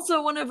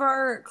also one of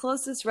our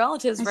closest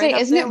relatives,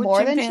 isn't it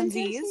more than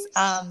chimpanzees?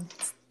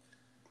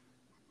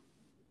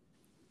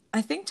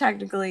 I think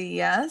technically,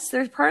 yes.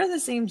 They're part of the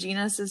same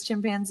genus as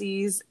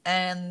chimpanzees,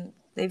 and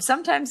they've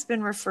sometimes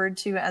been referred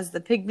to as the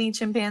pygmy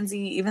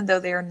chimpanzee, even though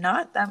they are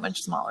not that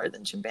much smaller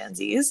than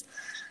chimpanzees.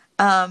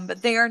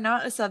 But they are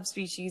not a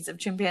subspecies of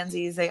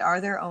chimpanzees. They are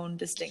their own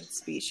distinct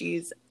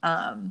species.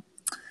 So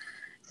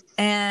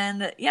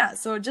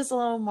just a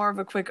little more of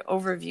a quick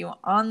overview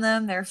on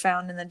them. They're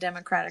found in the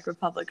Democratic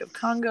Republic of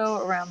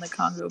Congo, around the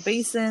Congo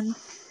Basin,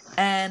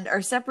 and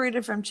are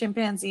separated from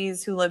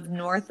chimpanzees who live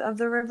north of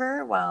the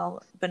river,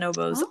 while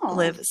bonobos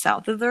live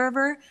south of the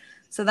river.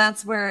 So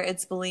that's where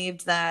it's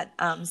believed that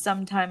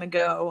some time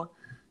ago,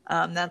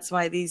 that's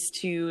why these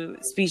two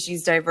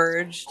species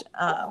diverged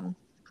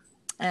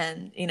and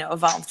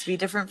evolved to be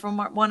different from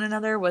one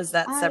another, was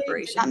that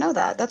separation. I did not know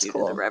that. That's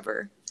cool. The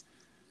river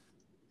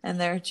and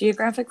their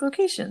geographic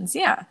locations.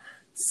 Yeah.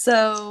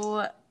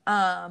 So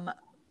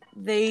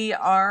they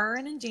are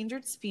an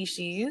endangered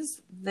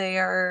species. They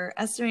are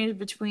estimated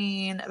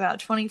between about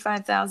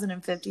 25,000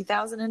 and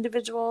 50,000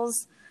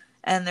 individuals.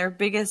 And their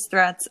biggest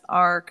threats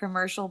are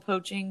commercial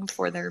poaching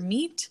for their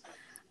meat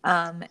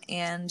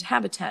and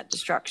habitat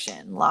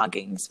destruction,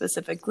 logging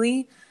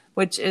specifically,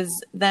 which is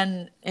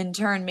then in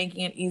turn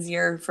making it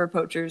easier for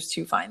poachers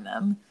to find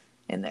them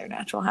in their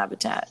natural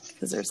habitat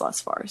because there's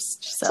less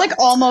forest. So it's like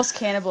almost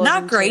cannibalism.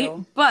 Not great,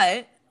 too.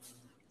 But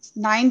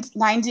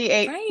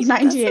 98%. Right?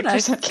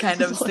 98%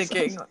 kind of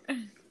thinking.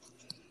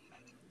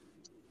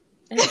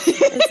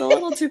 It's a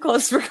little too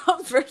close for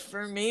comfort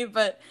for me,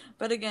 but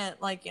again,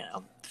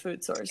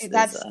 food source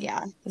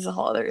is a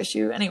whole other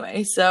issue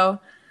anyway. So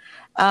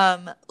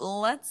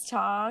let's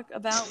talk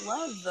about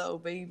love though,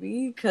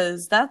 baby,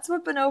 because that's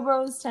what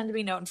bonobos tend to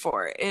be known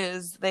for.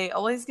 Is they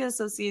always get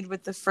associated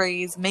with the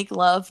phrase "make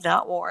love,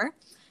 not war,"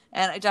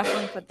 and I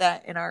definitely put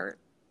that in our.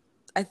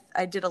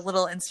 I did a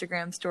little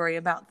Instagram story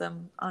about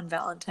them on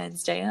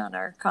Valentine's Day on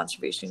our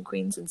Conservation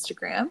Queens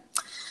Instagram.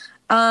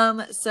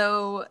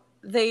 So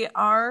they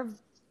are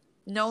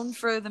known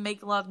for the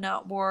 "make love,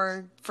 not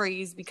war"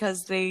 phrase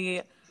because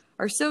they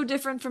are so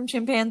different from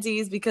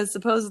chimpanzees because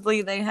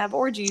supposedly they have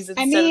orgies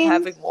instead of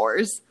having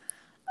wars.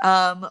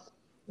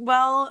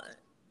 Well,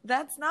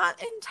 that's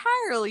not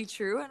entirely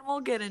true, and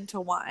we'll get into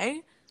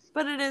why,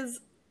 but it is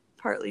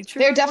partly true.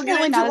 They're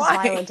definitely not as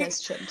violent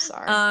as chimps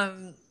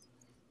are.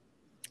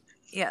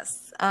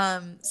 Yes.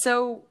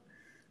 So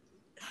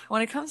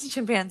when it comes to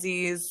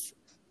chimpanzees,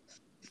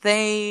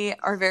 they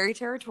are very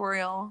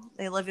territorial.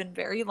 They live in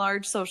very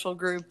large social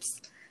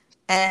groups,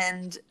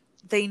 and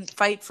they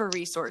fight for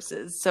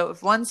resources. So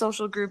if one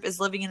social group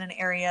is living in an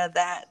area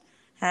that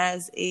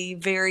has a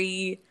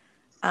very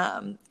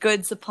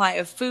good supply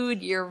of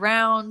food year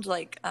round,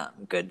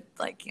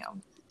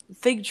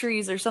 fig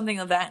trees or something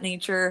of that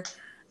nature,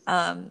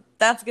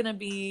 that's going to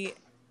be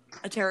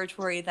a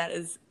territory that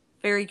is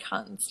very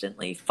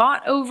constantly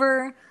fought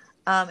over.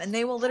 And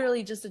they will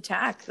literally just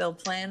attack. They'll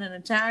plan an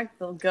attack.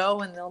 They'll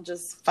go and they'll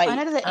just fight. I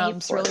know the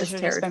apes for really this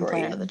should have been territory.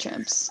 playing with the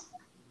chimps.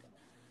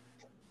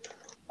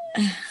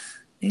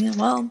 Yeah,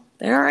 well,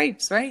 they're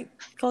apes, right?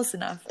 Close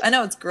enough. I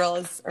know it's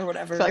gorillas or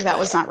whatever. I feel like that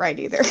was not right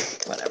either.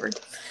 Whatever.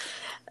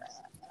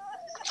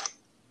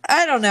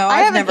 I don't know. I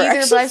haven't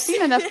either, but I've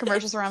seen enough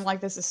commercials where I'm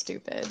like, this is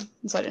stupid.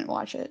 And so I didn't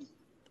watch it.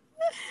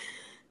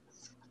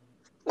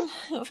 I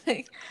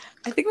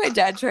think my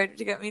dad tried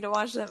to get me to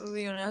watch that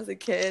movie when I was a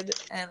kid,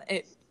 and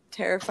it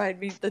terrified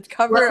me. The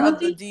cover of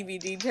the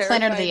DVD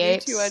terrified me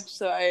too much,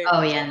 so I...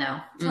 Oh, yeah,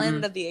 no.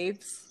 Planet of the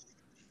Apes.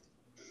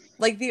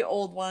 Like the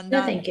old one,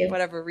 not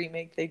whatever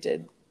remake they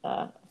did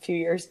a few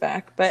years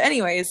back. But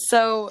anyways,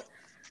 so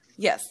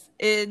yes,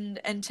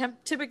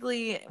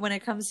 typically when it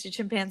comes to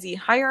chimpanzee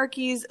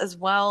hierarchies as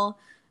well,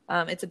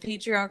 it's a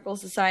patriarchal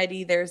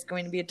society. There's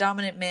going to be a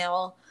dominant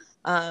male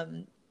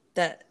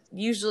that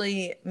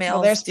usually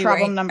males do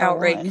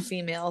outrank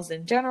females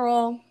in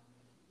general.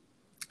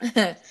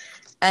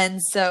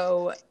 And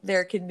so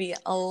there can be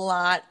a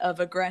lot of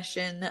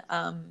aggression,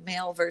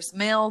 male versus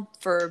male,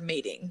 for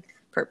mating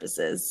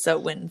purposes. So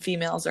when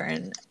females are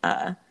in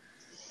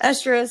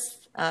estrus,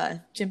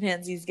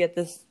 chimpanzees get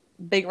this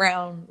big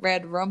round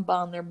red rump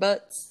on their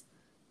butts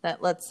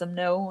that lets them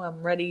know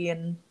I'm ready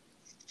and,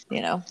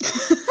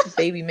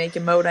 baby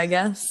making mode, I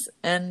guess.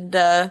 And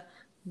the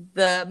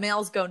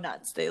males go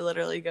nuts. They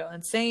literally go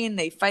insane.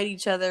 They fight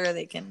each other.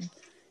 They can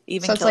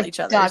even So it's kill like each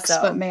other. ducks,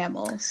 but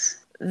mammals.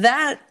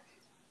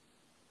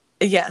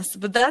 Yes,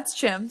 but that's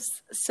chimps.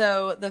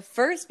 So the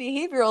first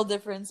behavioral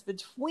difference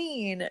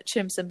between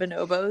chimps and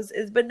bonobos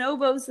is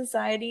bonobo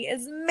society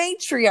is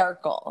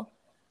matriarchal,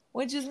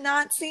 which is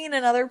not seen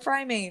in other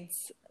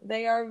primates.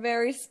 They are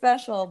very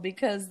special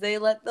because they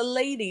let the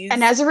ladies,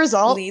 and as a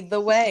result, lead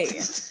the way.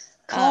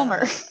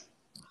 Calmer.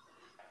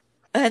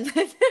 And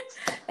as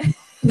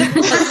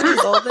a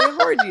result, they have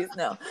orgies.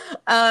 No.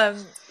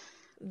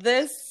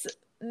 This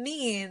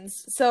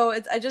means,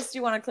 I just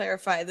do want to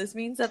clarify, this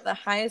means that the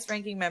highest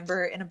ranking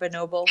member in a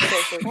bonobo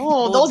social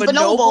group, those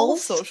bonobos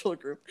social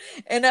group,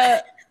 in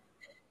a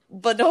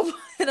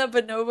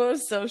bonobo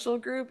social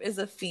group is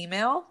a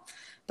female,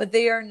 but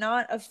they are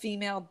not a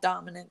female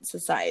dominant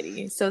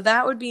society. So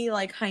that would be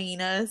like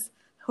hyenas.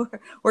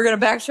 We're going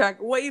to backtrack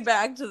way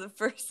back to the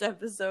first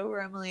episode where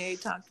Emily A.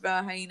 talked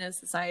about hyena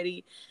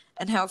society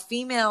and how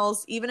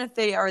females, even if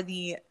they are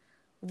the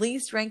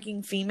least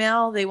ranking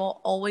female, they will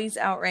always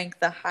outrank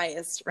the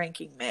highest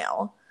ranking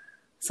male.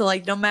 So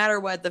like no matter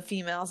what, the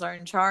females are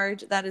in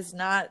charge. That is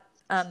not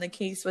the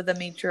case with a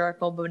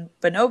matriarchal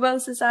bonobo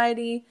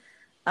society.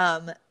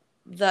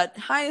 The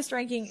highest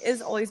ranking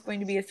is always going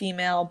to be a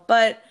female,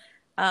 but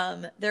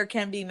there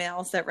can be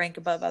males that rank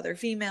above other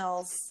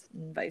females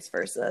and vice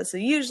versa. So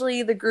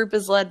usually the group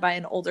is led by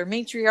an older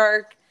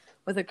matriarch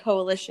with a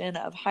coalition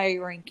of high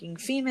ranking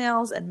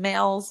females and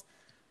males.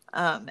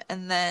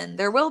 And then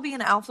there will be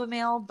an alpha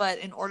male, but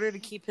in order to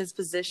keep his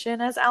position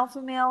as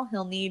alpha male,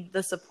 he'll need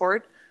the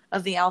support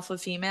of the alpha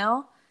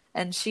female.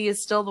 And she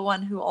is still the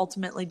one who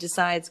ultimately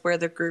decides where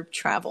the group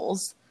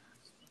travels.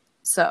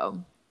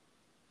 So,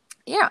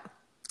 yeah,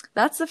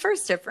 that's the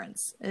first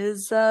difference,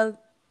 is the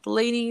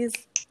ladies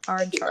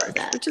are in charge,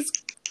 which is,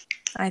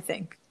 I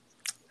think,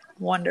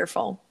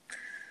 wonderful.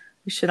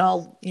 We should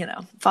all,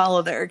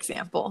 follow their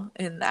example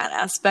in that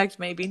aspect.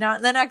 Maybe not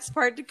in the next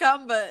part to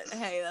come, but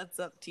hey, that's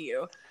up to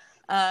you.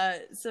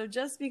 So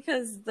just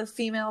because the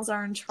females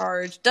are in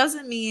charge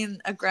doesn't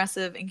mean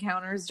aggressive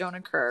encounters don't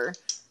occur.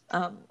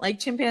 Like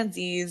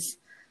chimpanzees,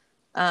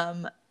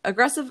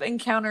 aggressive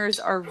encounters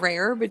are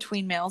rare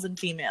between males and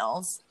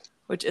females,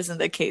 which isn't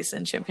the case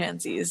in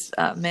chimpanzees.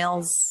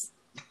 Males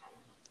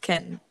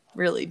can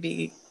really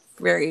be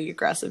very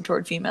aggressive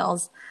toward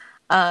females.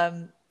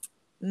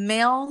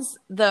 Males,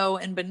 though,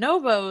 in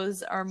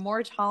bonobos are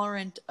more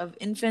tolerant of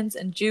infants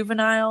and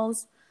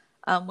juveniles,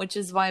 which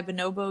is why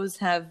bonobos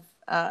have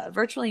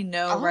virtually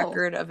no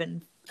record of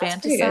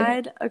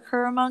infanticide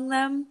occur among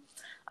them.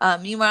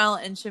 Meanwhile,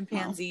 in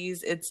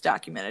chimpanzees, it's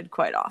documented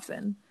quite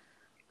often.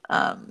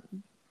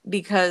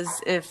 Because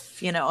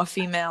if, a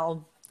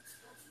female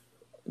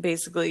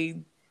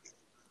basically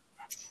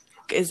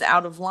is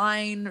out of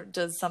line,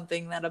 does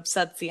something that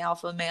upsets the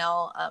alpha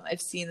male.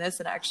 I've seen this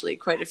in actually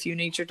quite a few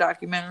nature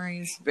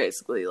documentaries.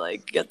 Basically,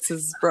 like, gets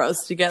his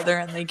bros together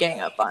and they gang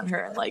up on her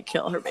and like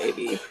kill her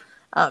baby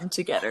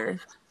to get her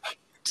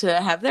to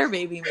have their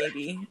baby.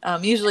 Maybe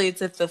usually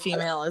it's if the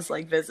female is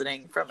like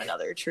visiting from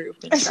another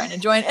troop and trying to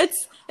join.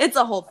 It's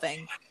a whole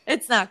thing.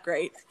 It's not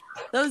great.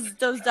 Those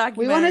documentaries.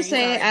 We want to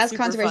say, as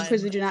conservation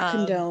because we do not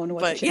condone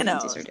what the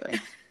chimpanzees are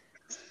doing.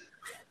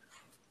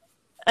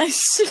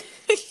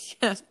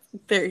 Yeah,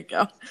 there you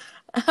go.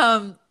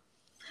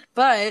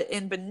 But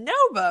in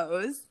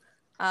bonobos,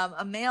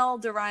 a male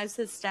derives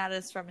his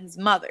status from his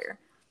mother.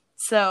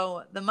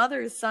 So the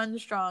mother's son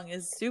strong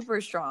is super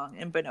strong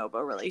in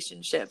bonobo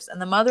relationships.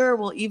 And the mother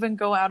will even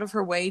go out of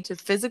her way to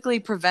physically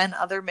prevent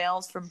other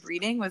males from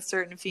breeding with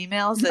certain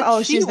females that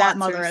she she's that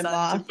wants her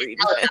son to breed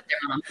with.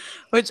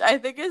 Which I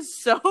think is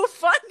so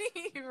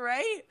funny,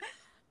 right?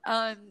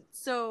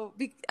 So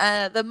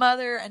the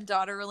mother and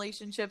daughter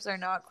relationships are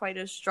not quite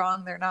as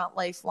strong. They're not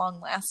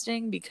lifelong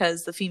lasting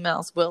because the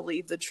females will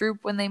leave the troop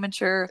when they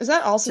mature. Is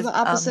that also the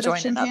opposite of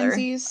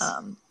chimpanzees?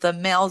 The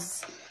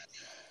males...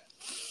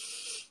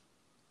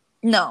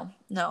 No,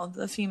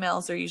 the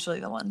females are usually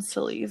the ones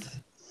to leave.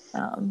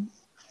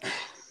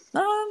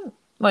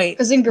 Wait.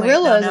 Because in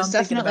gorillas, it's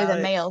definitely the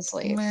males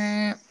leave.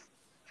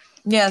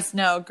 Yes,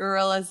 no,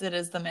 gorillas, it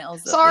is the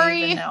males that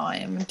leave, and now I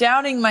am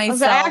doubting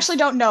myself. I actually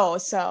don't know,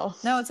 so.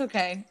 No, it's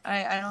okay.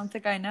 I don't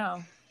think I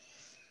know.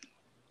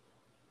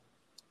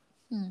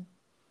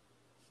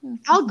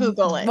 I'll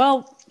Google it.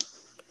 Well,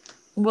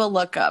 we'll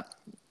look up.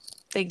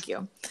 Thank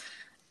you.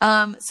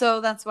 So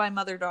that's why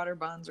mother-daughter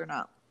bonds are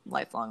not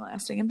lifelong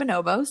lasting in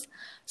bonobos.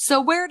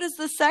 So where does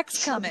the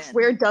sex come in?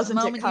 Where doesn't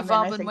it come you've in?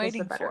 all I been think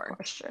waiting is the better for.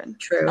 question.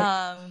 True.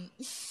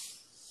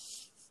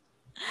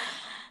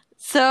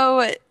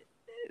 So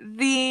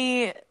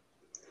the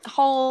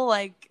whole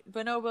like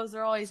bonobos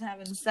are always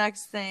having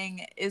sex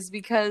thing is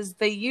because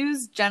they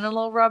use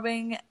genital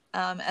rubbing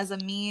as a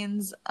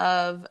means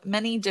of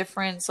many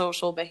different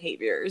social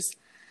behaviors.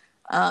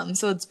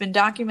 So it's been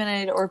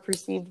documented or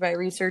perceived by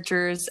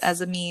researchers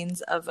as a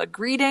means of a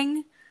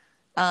greeting.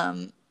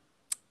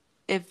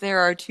 If there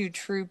are two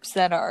troops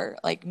that are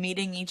like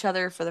meeting each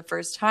other for the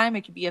first time,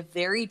 it could be a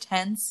very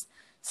tense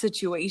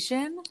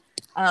situation.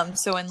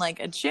 So in like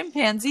a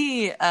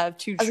chimpanzee, two I was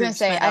troops going to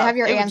say, met I up, have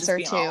your it would just answer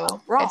be an too.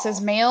 all-out brawl. It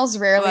says males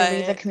rarely But-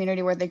 leave the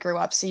community where they grew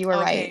up, so you were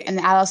Okay. right. And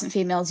the adolescent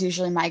females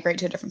usually migrate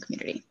to a different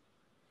community.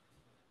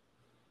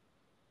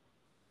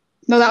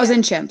 No, that was in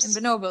In chimps.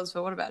 bonobos,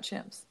 but what about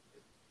chimps?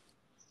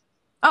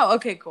 Oh,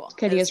 okay, cool.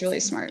 Kitty That's is really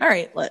the same. smart. All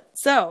right,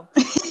 so,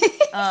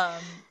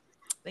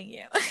 thank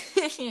you.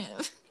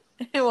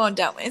 I won't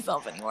doubt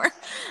myself anymore.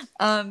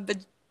 But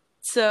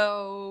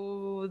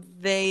so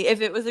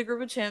if it was a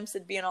group of chimps,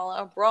 it'd be an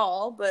all-out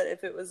brawl. But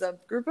if it was a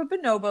group of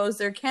bonobos,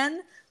 there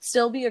can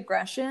still be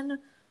aggression,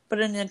 but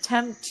an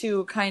attempt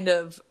to kind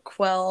of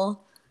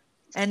quell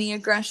any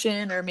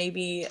aggression or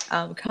maybe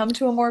come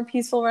to a more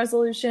peaceful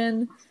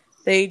resolution.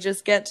 They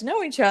just get to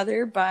know each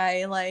other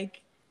by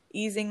like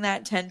easing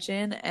that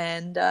tension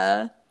and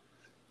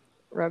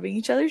rubbing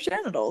each other's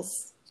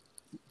genitals.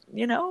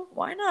 You know,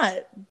 why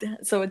not?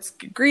 So it's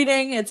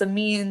greeting. It's a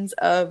means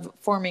of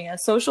forming a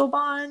social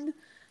bond.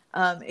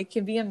 It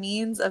can be a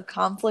means of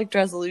conflict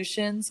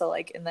resolution. So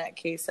like in that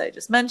case I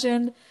just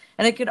mentioned,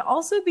 and it could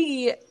also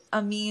be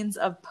a means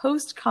of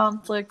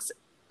post-conflict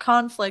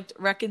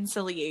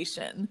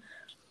reconciliation.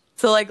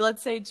 So like,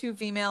 let's say two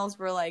females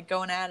were like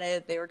going at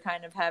it. They were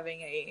kind of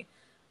having a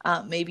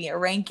maybe a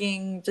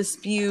ranking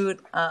dispute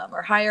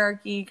or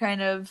hierarchy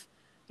kind of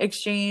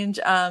exchange.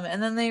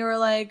 And then they were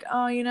like,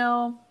 oh, you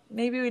know,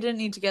 maybe we didn't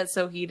need to get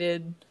so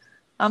heated.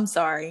 I'm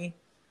sorry.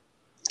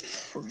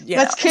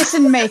 Let's kiss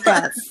and make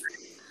up.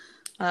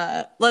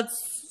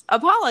 Let's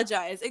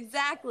apologize.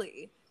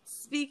 Exactly.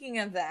 Speaking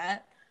of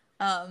that,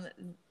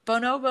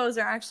 bonobos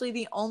are actually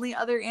the only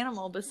other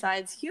animal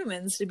besides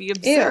humans to be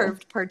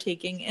observed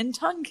partaking in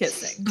tongue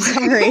kissing.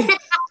 Sorry.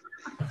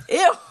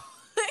 Ew.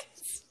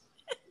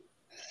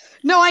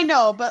 No, I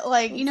know, but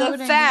like, you know It's a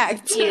what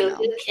fact. I mean? Ew,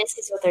 who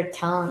kisses with their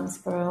tongues,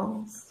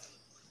 gross.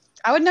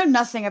 I would know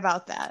nothing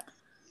about that.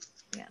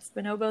 Yes,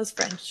 bonobos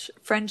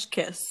French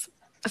kiss.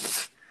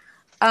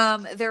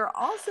 They're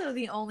also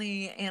the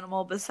only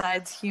animal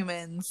besides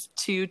humans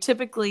to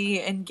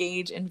typically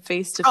engage in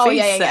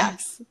face-to-face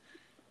sex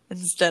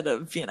instead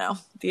of, you know,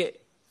 the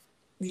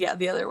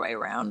other way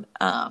around.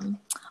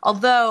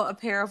 Although a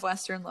pair of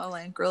Western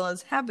lowland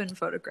gorillas have been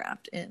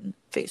photographed in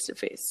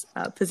face-to-face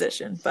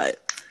position,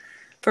 but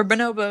for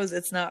bonobos,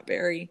 it's not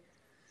very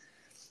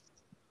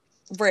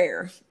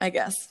rare, I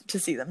guess, to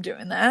see them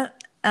doing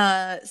that.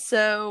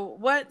 So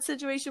what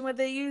situation would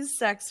they use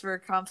sex for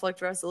conflict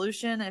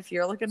resolution? If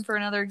you're looking for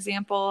another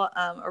example,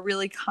 a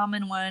really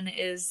common one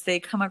is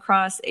they come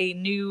across a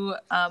new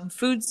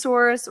food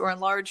source or a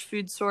large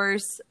food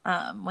source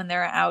when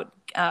they're out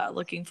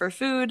looking for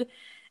food.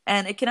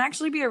 And it can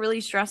actually be a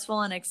really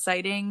stressful and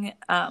exciting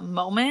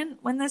moment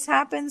when this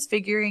happens,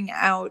 figuring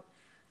out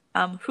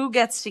who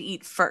gets to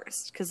eat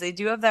first, because they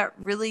do have that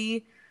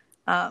really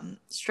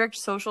strict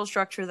social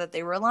structure that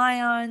they rely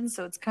on.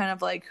 So it's kind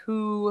of like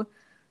who,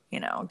 you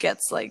know,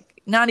 gets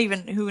like not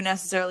even who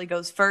necessarily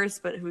goes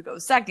first, but who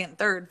goes second,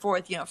 third,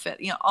 fourth, you know, fifth,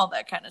 you know, all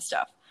that kind of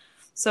stuff.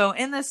 So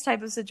in this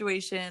type of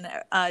situation,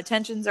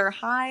 tensions are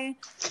high.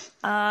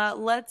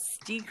 Let's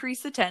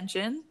decrease the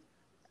tension,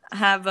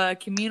 have a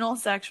communal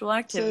sexual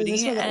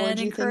activity, and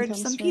encourage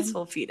some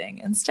peaceful feeding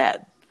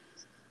instead.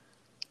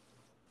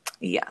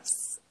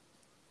 Yes.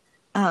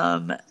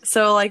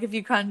 So like if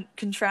you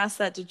contrast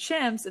that to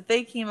chimps, if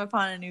they came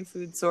upon a new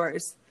food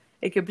source,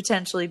 it could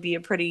potentially be a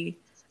pretty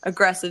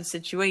aggressive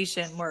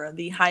situation where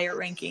the higher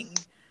ranking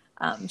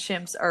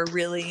chimps are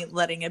really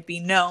letting it be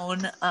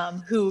known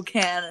who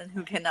can and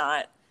who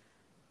cannot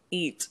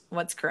eat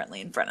what's currently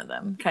in front of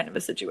them, kind of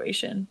a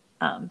situation.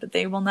 But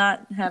they will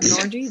not have an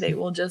orgy. They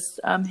will just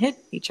hit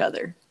each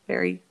other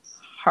very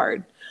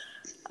hard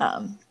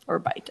or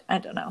bite. I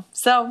don't know.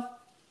 So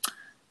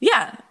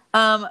yeah.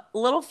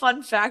 Little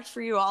fun fact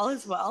for you all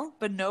as well.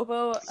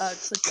 Bonobo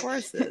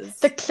clitorises.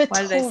 The clitoris.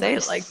 Why did I say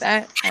it like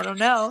that? I don't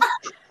know.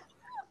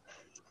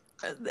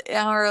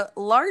 Are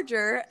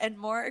larger and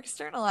more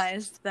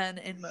externalized than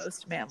in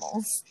most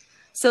mammals.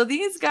 So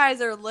these guys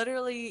are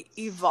literally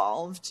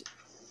evolved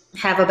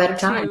Have a better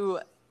time. to,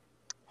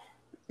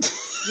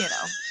 you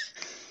know,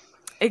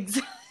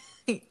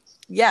 exactly.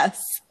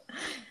 Yes.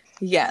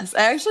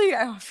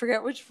 I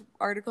forget which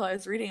article I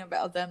was reading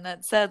about them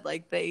that said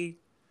like they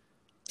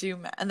do,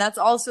 and that's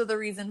also the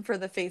reason for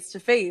the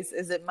face-to-face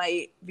is it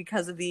might,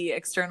 because of the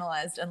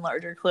externalized and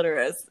larger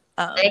clitoris,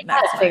 They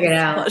got it figured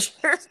out.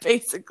 pleasure,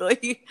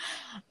 basically.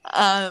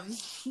 And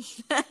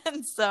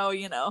so,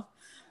 you know,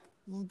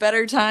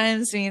 better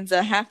times means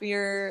a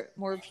happier,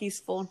 more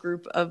peaceful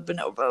group of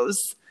bonobos.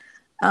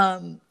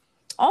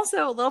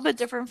 Also, a little bit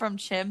different from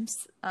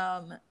chimps.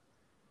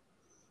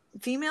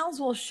 females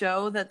will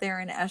show that they're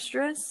in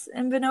estrus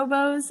in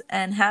bonobos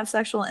and have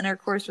sexual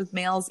intercourse with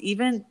males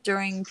even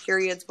during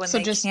periods when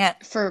they just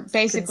can't for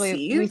basically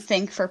conceive. we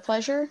think for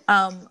pleasure.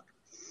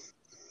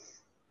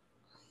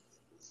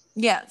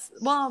 Yes.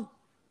 Well,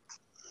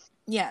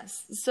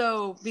 yes.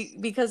 So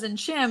because in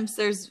chimps,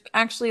 there's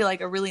actually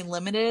like a really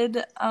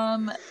limited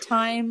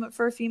time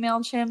for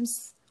female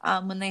chimps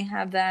when they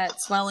have that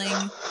swelling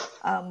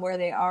where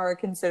they are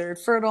considered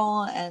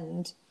fertile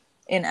and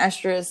in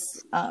estrus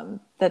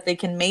that they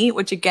can mate,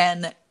 which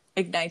again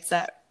ignites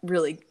that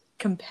really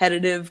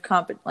competitive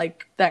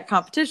that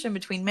competition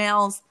between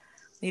males,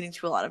 leading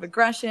to a lot of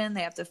aggression.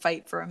 They have to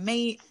fight for a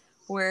mate.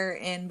 Where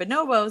in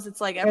bonobos, it's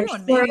like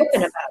everyone We're mates.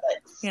 open about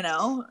it. You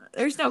know,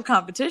 there's no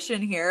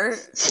competition here.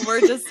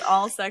 We're just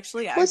all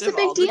sexually active. What's the big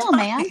all deal, the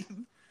man?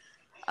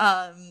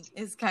 time.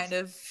 Is kind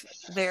of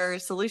their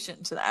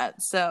solution to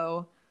that.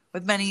 So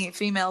with many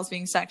females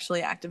being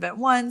sexually active at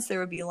once, there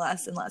would be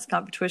less and less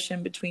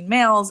competition between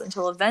males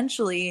until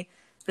eventually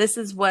this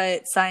is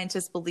what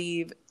scientists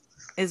believe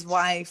is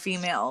why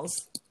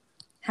females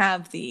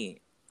have the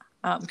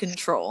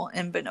control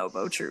in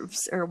bonobo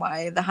troops, or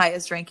why the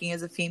highest ranking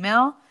is a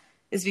female,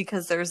 is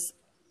because there's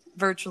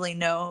virtually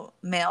no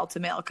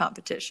male-to-male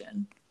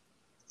competition.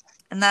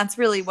 And that's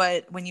really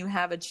what, when you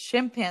have a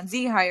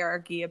chimpanzee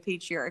hierarchy, a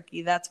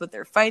patriarchy, that's what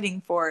they're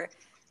fighting for.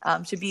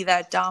 To be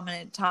that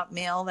dominant top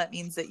male, that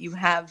means that you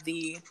have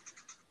the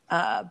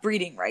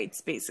breeding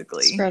rights,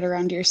 basically. Spread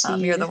around your seed.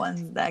 You're the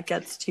one that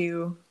gets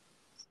to...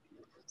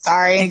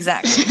 Sorry.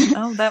 Exactly.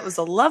 Oh, that was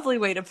a lovely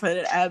way to put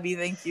it, Abby.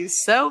 Thank you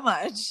so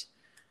much.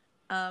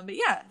 But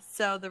yeah,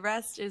 so the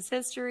rest is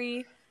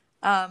history.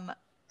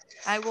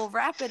 I will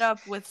wrap it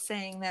up with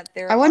saying that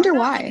there are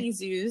not many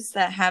zoos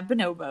that have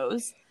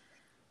bonobos.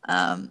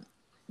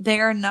 They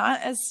are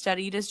not as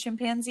studied as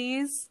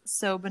chimpanzees,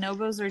 so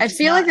bonobos are. I just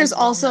feel not like there's as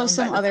well also known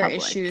some by the other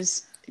public.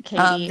 issues,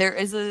 Katie. There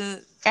is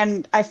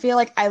and I feel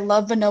like I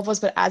love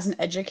bonobos, but as an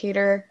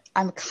educator,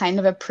 I'm kind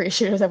of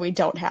appreciative that we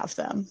don't have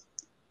them.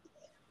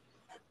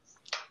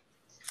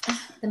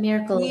 The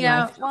miracle of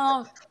life.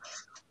 Well,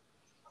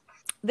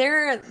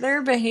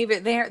 their behavior,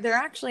 they're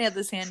actually at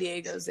the San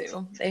Diego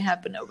Zoo. They have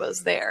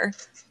bonobos there.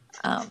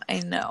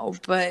 I know,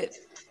 but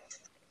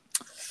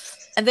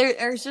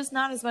there's just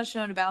not as much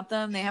known about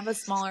them. They have a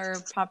smaller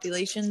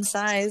population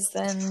size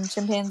than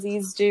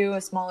chimpanzees do,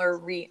 a smaller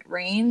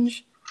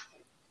range.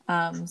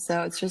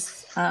 So it's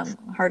just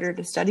harder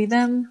to study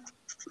them.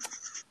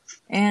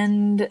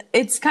 And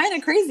it's kind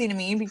of crazy to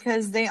me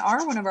because they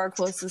are one of our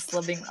closest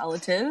living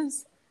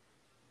relatives.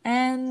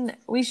 And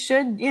we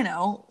should,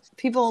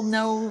 people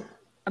know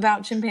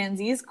about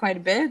chimpanzees quite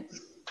a bit.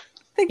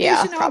 I think they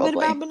should know a bit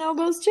about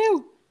bonobos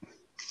too.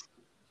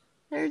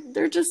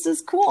 They're just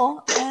as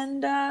cool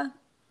and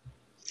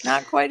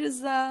not quite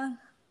as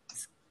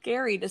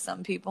scary to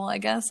some people, I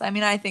guess. I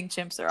mean, I think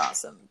chimps are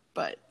awesome,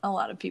 but a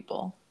lot of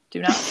people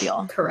do not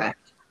feel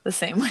correct the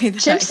same way that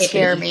Chimps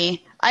scare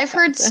me. I've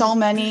heard so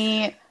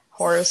many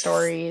horror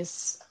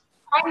stories.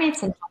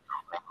 Primates and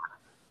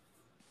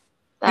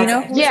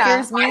who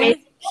scares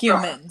me?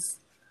 Humans.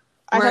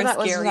 We're a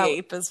scary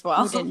ape as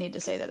well. We didn't need to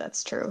say that.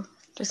 That's true.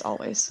 Just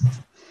always.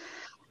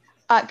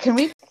 Can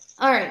we?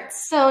 All right.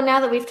 So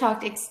now that we've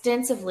talked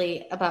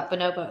extensively about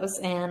bonobos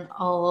and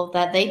all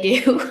that they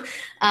do,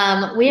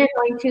 we are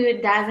going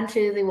to dive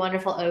into the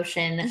wonderful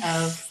ocean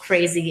of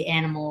crazy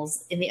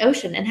animals in the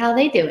ocean and how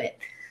they do it.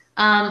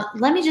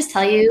 Let me just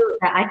tell you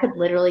that I could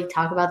literally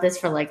talk about this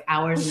for like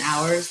hours and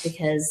hours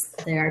because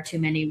there are too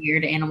many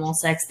weird animal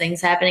sex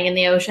things happening in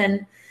the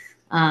ocean.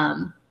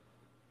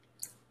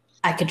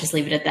 I could just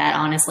leave it at that,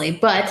 honestly.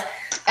 But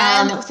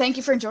thank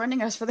you for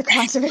joining us for the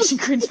Conservation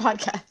Queens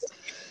podcast.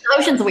 The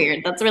ocean's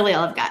weird. That's really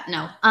all I've got.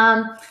 No.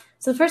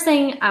 So the first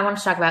thing I want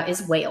to talk about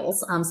is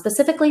whales,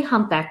 specifically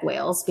humpback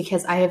whales,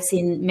 because I have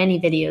seen many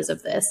videos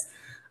of this.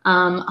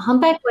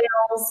 Humpback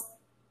whales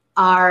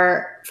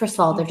are, first of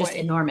all, they're just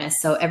enormous,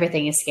 so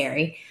everything is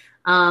scary.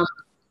 But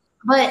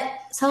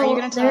so are you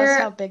going to tell us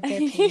how big their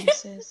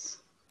penis is?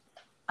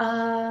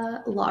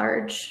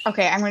 Large.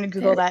 Okay, I'm going to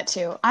Google that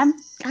too. I'm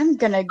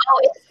gonna.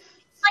 Oh,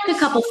 it's like a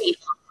couple feet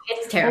long.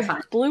 It's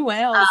terrifying. Blue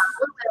whales. Blue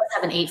whales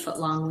have an 8-foot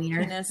long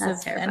wiener.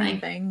 That's terrifying.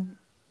 Anything.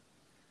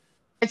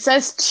 It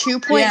says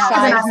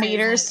 2.5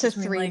 meters to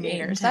 3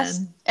 meters. That's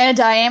and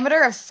a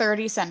diameter of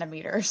 30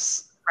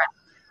 centimeters. Right.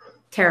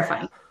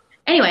 Terrifying.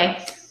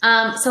 Anyway,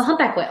 so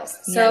humpback whales.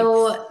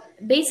 So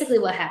basically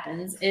what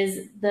happens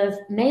is the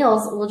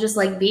males will just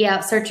like be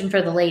out searching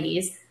for the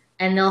ladies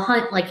and they'll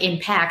hunt like in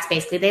packs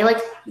basically.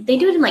 They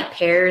do it in like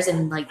pairs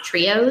and like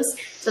trios.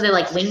 So they're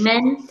like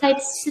wingmen type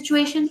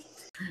situation.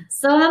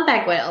 So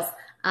humpback whales,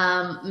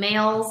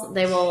 males,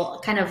 they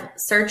will kind of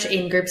search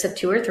in groups of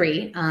 2 or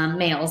 3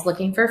 males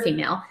looking for a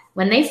female.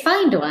 When they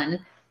find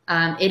one,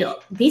 it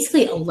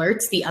basically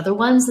alerts the other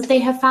ones that they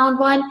have found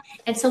one.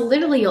 And so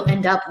literally you'll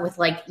end up with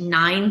like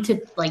 9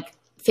 to like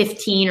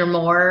 15 or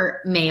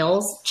more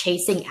males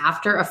chasing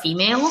after a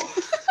female.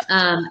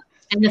 And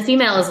the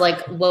female is like,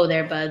 whoa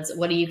there, buds.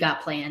 What do you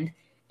got planned?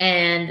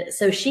 And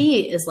so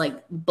she is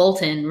like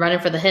bolting, running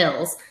for the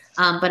hills.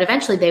 But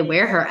eventually they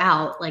wear her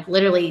out, like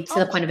literally to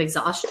the point of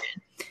exhaustion.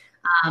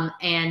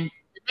 And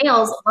the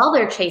males, while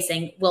they're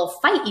chasing, will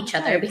fight each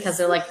other because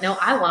they're like, no,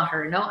 I want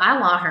her. No, I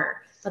want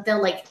her. But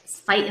they'll like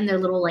fight in their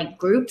little like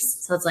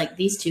groups. So it's like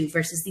these two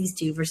versus these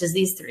two versus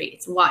these three.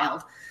 It's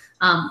wild.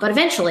 But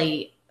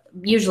eventually,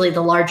 usually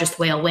the largest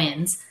whale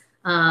wins.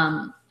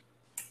 And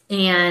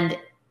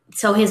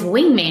so his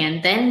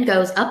wingman then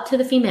goes up to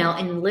the female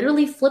and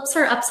literally flips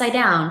her upside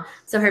down.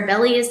 So her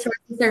belly is towards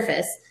the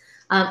surface.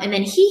 And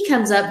then he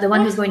comes up, the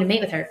one who's going to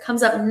mate with her,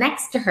 comes up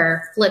next to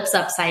her, flips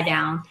upside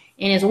down,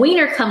 and his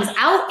wiener comes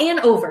out and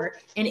over.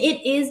 And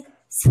it is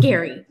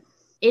scary.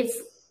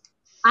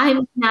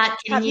 I'm not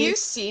kidding Have you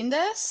seen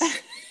this?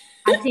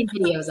 I've seen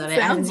videos of it.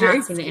 I have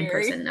not seen it in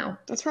person, no.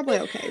 That's probably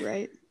okay,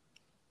 right?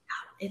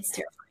 It's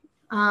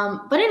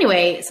terrifying. But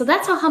anyway, so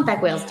that's how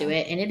humpback whales do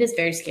it. And it is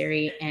very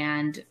scary.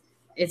 And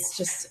it's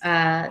just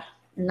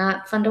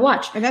not fun to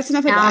watch. And that's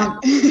enough of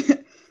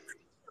that.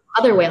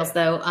 Other whales,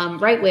 though,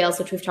 right whales,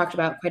 which we've talked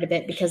about quite a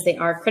bit because they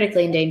are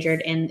critically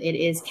endangered, and it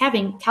is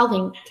calving. How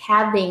do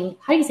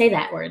you say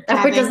that word?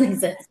 That word doesn't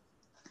exist.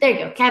 There you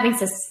go. Calving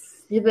season,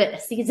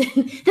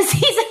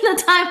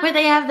 the time where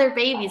they have their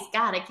babies.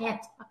 God, I can't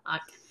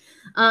talk.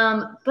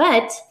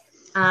 But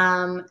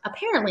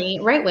apparently,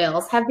 right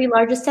whales have the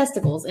largest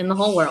testicles in the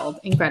whole world.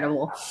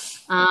 Incredible.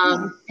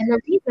 And the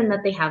reason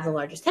that they have the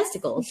largest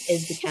testicles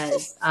is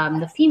because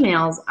the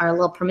females are a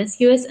little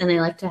promiscuous and they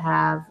like to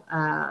have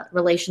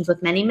relations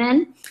with many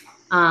men.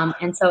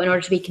 And so in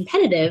order to be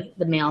competitive,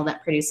 the male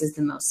that produces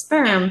the most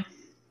sperm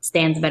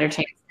stands a better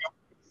chance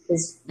to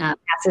pass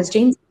his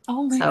genes.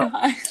 Oh my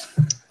God.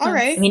 All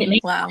right. I mean, it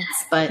makes sense,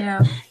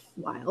 but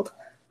wild.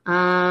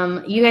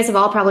 You guys have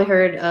all probably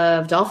heard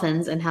of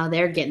dolphins and how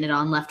they're getting it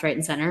on left, right,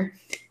 and center.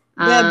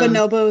 The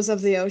bonobos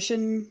of the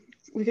ocean,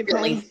 we could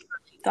call them.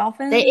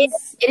 Dolphins?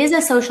 It is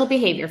a social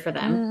behavior for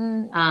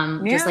them,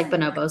 just like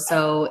bonobos.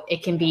 So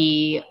it can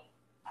be,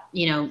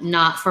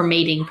 not for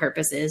mating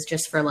purposes,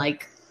 just for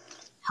like,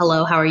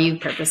 hello, how are you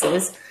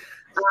purposes.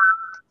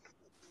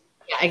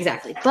 Yeah,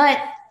 exactly. But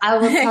I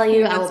will tell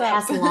you, I will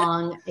pass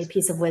along a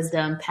piece of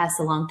wisdom passed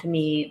along to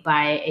me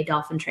by a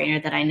dolphin trainer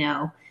that I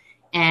know.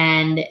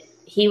 And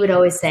he would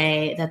always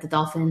say that the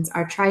dolphins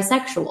are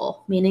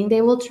trisexual, meaning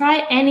they will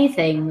try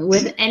anything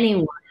with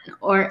anyone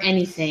or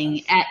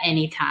anything at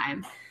any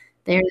time.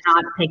 They're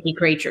not picky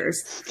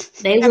creatures.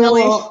 They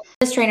will.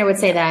 This trainer would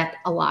say that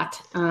a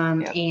lot.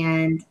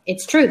 And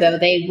it's true, though.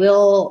 They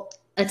will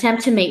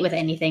attempt to mate with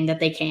anything that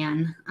they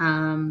can.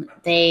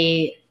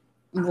 They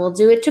will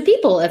do it to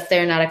people if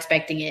they're not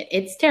expecting it.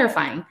 It's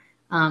terrifying.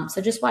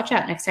 So just watch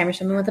out next time you're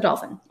swimming with a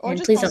dolphin. Or and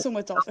just please don't don't swim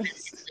with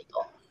dolphins.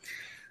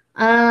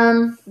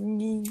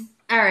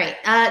 All right.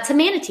 To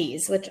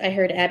manatees, which I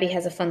heard Abby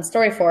has a fun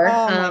story for.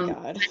 Oh, my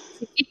God.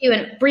 To give you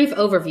a brief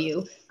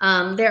overview,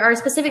 there are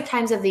specific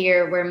times of the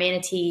year where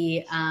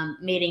manatee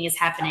mating is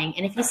happening.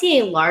 And if you see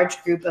a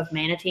large group of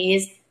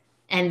manatees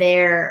and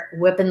they're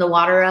whipping the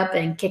water up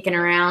and kicking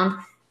around,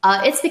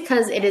 it's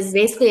because it is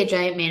basically a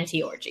giant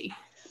manatee orgy.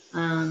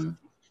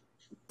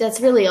 That's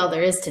really all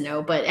there is to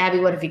know. But Abby,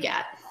 what have you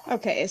got?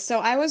 Okay, so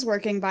I was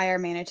working by our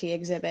manatee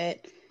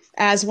exhibit,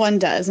 as one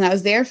does, and I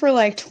was there for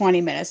like 20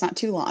 minutes, not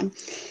too long.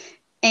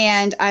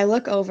 And I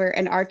look over,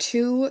 and our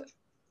two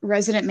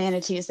resident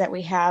manatees that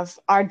we have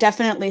are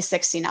definitely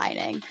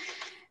 69ing.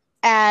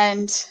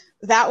 And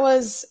I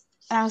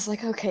was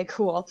like, okay,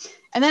 cool.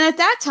 And then at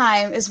that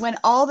time is when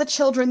all the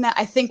children that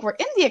I think were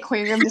in the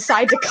aquarium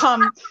decide to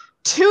come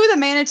to the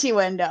manatee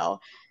window.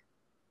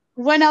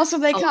 When else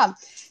would they come?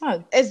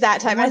 Is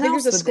that time. I think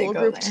there's a school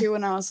group too,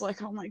 and I was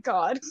like, oh my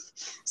God.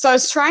 So I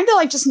was trying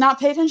to just not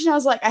pay attention. I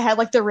was like, I had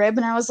the rib,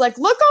 and I was like,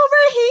 look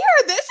over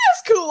here, this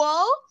is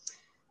cool.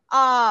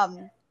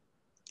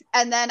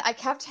 And then I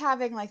kept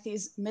having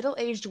these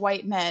middle-aged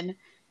white men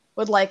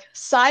would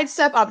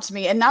sidestep up to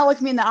me and not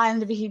look me in the eye,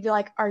 and he'd be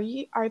like, are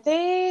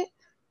they?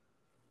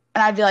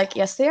 And I'd be like,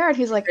 yes, they are. And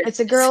he's like, it's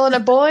a girl and a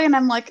boy. And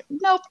I'm like,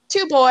 nope,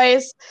 two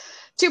boys.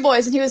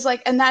 And he was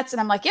like, and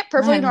I'm like, yep,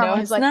 perfectly normal.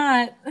 He's like,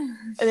 not. And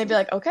they'd be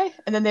like, okay.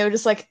 And then they would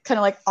just kind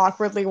of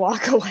awkwardly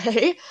walk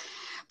away.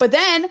 But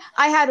then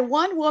I had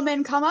one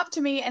woman come up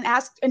to me and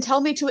ask and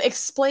tell me to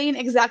explain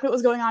exactly what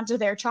was going on to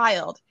their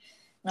child.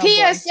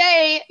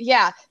 PSA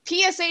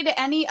to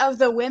any of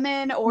the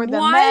women or the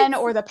men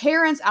or the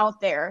parents out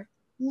there.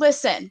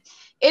 Listen,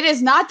 it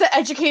is not the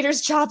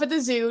educator's job at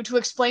the zoo to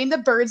explain the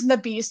birds and the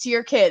bees to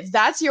your kids.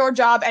 That's your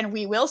job, and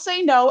we will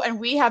say no, and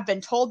we have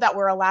been told that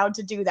we're allowed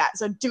to do that.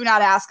 So do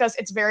not ask us.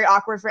 It's very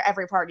awkward for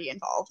every party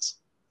involved.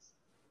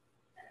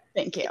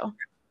 Thank you.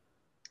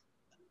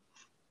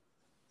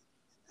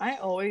 I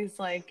always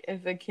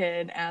if a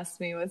kid asks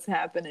me what's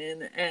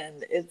happening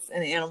and it's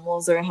an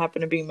animals or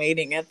happen to be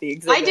mating at the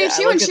exhibit. I do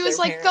too, and she was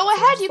like, go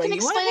ahead, you can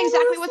explain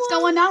exactly what's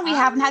going on. We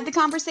haven't had the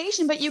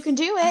conversation, but you can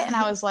do it. And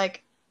I was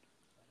like,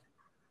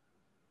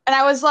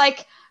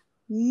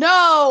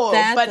 no.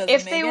 But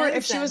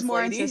if she was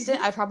more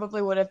insistent, I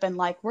probably would have been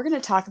like, we're going to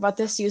talk about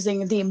this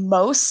using the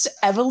most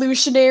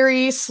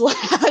evolutionary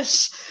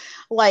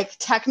 /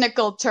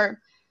 technical term.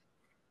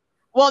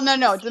 Well,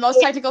 no. The most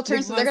technical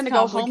term, so they're most going to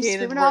go home complicated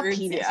screaming about words,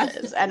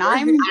 penises. yeah. And I'm...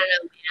 I don't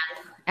know,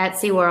 man. At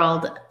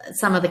SeaWorld,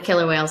 some of the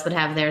killer whales would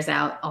have theirs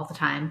out all the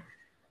time.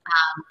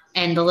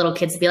 And the little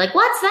kids would be like,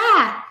 what's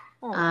that?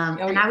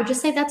 And I would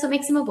just say that's what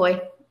makes him a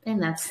boy.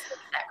 And that's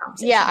that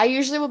conversation. Yeah, I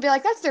usually will be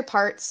like, that's their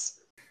parts.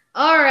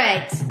 All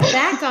right.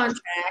 Back on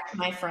track,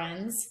 my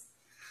friends.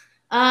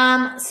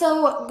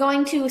 So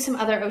going to some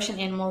other ocean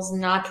animals,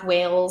 not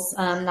whales,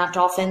 not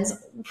dolphins.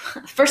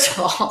 First of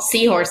all,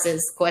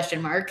 seahorses, ?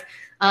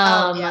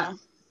 Yeah.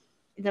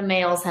 The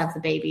males have the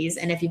babies,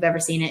 and if you've ever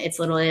seen it, it's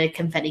literally a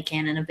confetti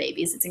cannon of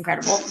babies. It's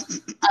incredible.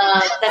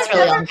 That's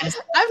really all I'm going to say.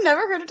 I've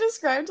never heard it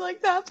described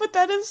like that, but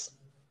that's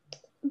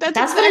what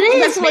it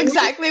is. That's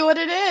exactly what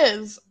it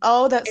is.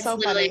 Oh, that's It's so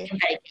literally funny. a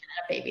confetti cannon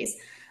of babies.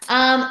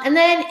 And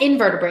then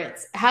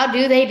invertebrates. How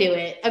do they do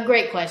it? A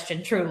great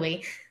question,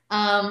 truly.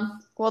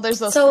 Well, there's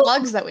those So-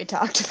 slugs that we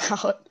talked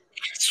about.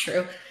 It's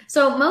true.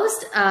 So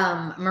most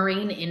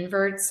marine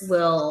inverts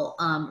will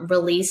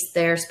release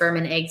their sperm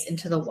and eggs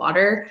into the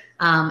water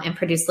and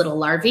produce little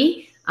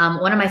larvae.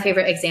 One of my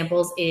favorite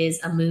examples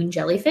is a moon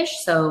jellyfish.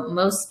 So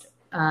most,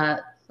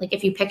 like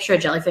if you picture a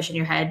jellyfish in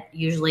your head,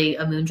 usually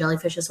a moon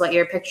jellyfish is what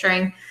you're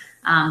picturing.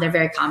 They're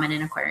very common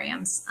in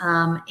aquariums.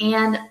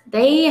 And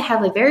they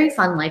have a very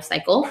fun life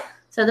cycle.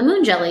 So the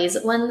moon jellies,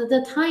 when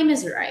the time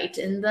is right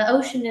and the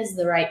ocean is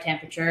the right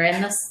temperature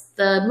and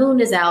the moon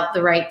is out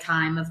the right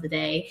time of the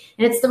day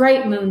and it's the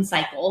right moon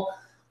cycle,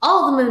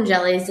 all the moon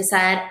jellies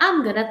decide,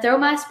 I'm going to throw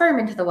my sperm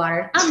into the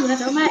water. I'm going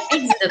to throw my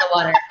eggs into the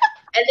water.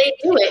 And they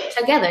do it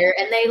together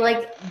and they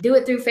do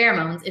it through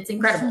pheromones. It's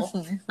incredible.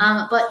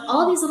 But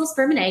all these little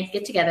sperm and eggs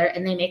get together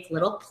and they make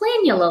little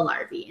planula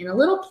larvae. And a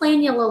little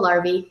planula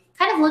larvae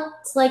kind of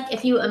looks like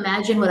if you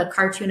imagine what a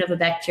cartoon of a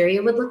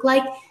bacteria would look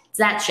like. It's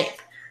that shape.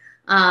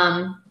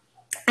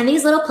 And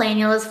these little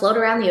planulas float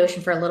around the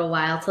ocean for a little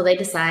while till they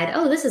decide,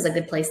 oh, this is a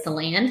good place to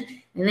land.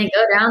 And they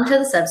go down to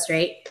the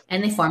substrate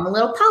and they form a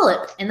little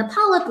polyp. And the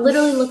polyp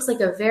literally looks like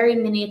a very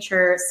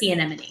miniature sea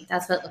anemone.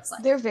 That's what it looks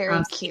like. They're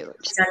very cute.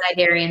 These are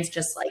cnidarians,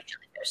 just like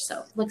jellyfish,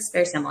 so it looks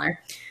very similar.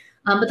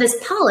 But this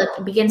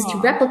polyp begins to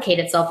replicate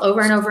itself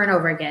over and over and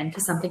over again to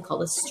something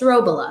called a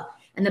strobila.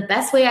 And the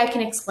best way I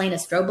can explain a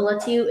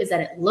strobila to you is that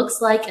it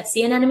looks like a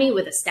sea anemone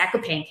with a stack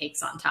of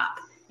pancakes on top.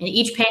 And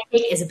each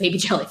pancake is a baby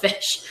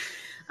jellyfish.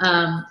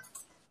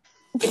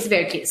 It's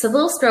very cute. So the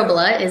little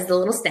strobila is the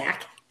little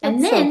stack.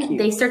 And then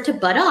they start to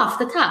bud off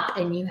the top.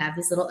 And you have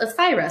these little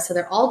ephyra. So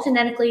they're all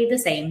genetically the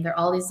same. They're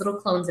all these little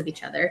clones of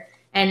each other.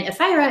 And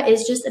ephyra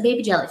is just a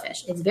baby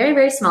jellyfish. It's very,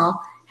 very small.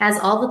 Has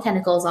all the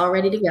tentacles all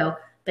ready to go.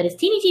 But it's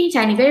teeny, teeny,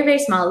 tiny, very, very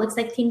small. It looks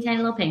like a teeny, tiny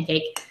little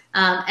pancake.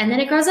 And then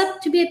it grows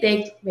up to be a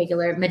big,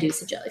 regular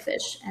Medusa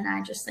jellyfish. And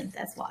I just think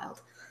that's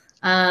wild.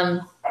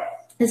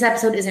 This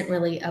episode isn't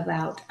really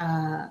about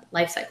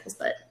life cycles,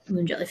 but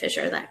moon jellyfish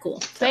are that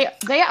cool. So.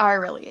 They are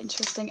really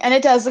interesting. And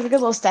it does look like a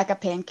little stack of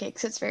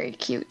pancakes. It's very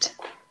cute.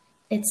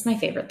 It's my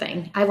favorite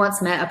thing. I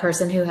once met a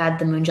person who had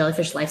the moon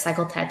jellyfish life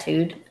cycle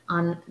tattooed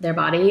on their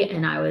body,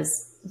 and I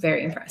was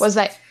very impressed. Was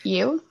that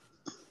you?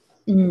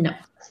 No,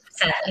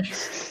 sadly.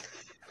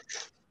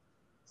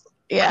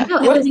 Yeah. No,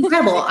 it was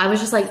incredible. I was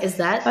just like, is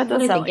that what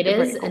I think it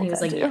is? Cool And he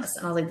was like, tattoo. yes.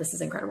 And I was like, this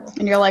is incredible.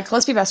 And you're like,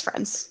 let's be best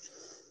friends.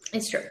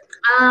 It's true.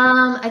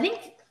 I think,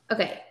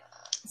 okay.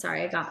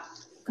 Sorry, I got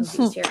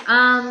confused here.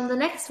 The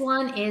next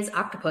one is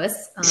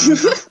octopus.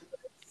 Octopus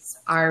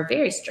are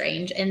very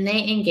strange and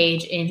they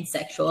engage in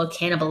sexual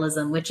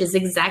cannibalism, which is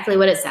exactly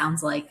what it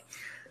sounds like.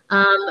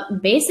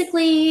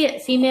 Basically,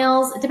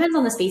 females, it depends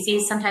on the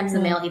species. Sometimes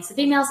the male eats the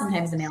female,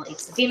 sometimes the male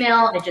eats the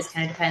female. It just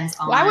kind of depends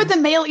on. Why would the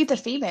male eat the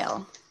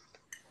female?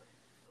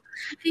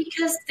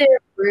 Because they're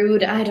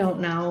rude. I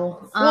don't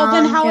know. Well,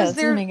 then how yeah, is it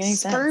their doesn't make any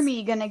sense.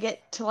 spermie gonna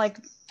get to like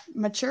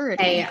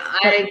maturity?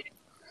 Hey,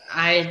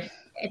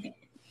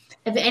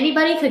 if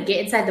anybody could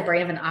get inside the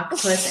brain of an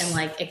octopus and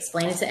like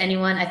explain it to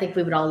anyone, I think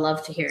we would all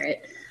love to hear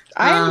it.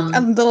 I'm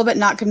a little bit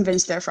not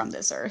convinced they're from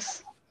this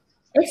earth.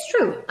 It's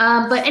true.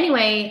 But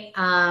anyway,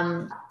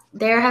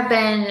 there have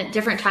been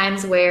different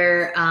times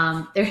where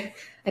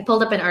I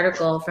pulled up an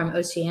article from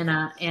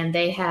Oceana and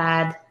they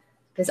had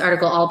this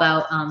article all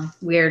about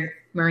weird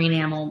marine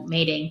animal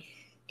mating.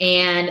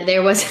 And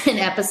there was an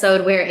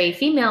episode where a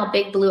female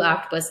big blue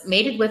octopus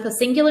mated with a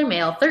singular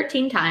male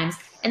 13 times,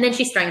 and then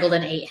she strangled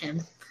and ate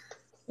him.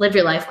 Live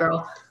your life,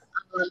 girl.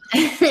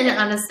 And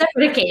on a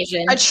separate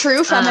occasion... A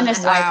true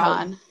feminist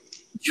icon.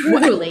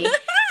 Truly.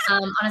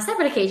 On a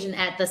separate occasion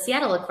at the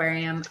Seattle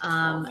Aquarium,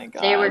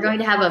 they were going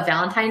to have a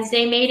Valentine's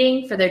Day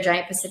mating for their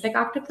giant Pacific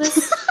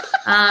octopus.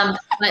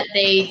 But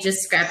they just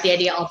scrapped the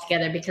idea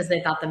altogether because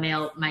they thought the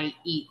male might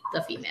eat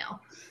the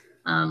female.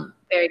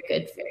 Very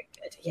good, very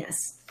good.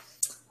 Yes.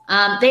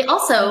 They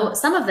also,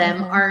 some of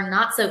them are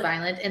not so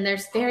violent and they're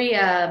very,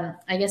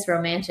 I guess,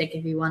 romantic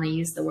if you want to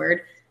use the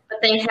word.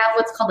 But they have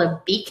what's called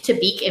a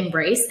beak-to-beak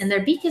embrace, and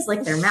their beak is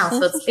like their mouth.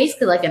 So it's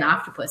basically like an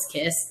octopus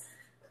kiss,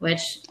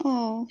 which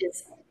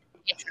is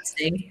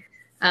interesting.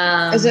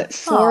 Is it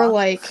for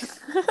like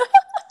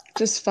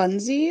just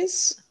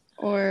funsies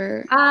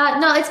or?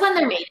 No, it's when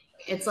they're mating.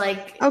 It's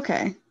like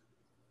Okay.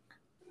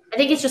 I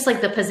think it's just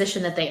like the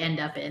position that they end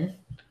up in.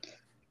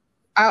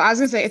 I was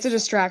gonna say it's a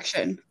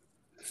distraction.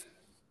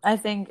 I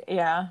think,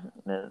 yeah,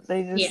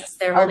 they just Yes,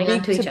 they're are holding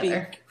on to beak each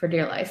other for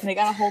dear life. They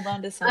gotta hold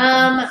on to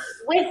something.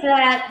 With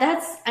that,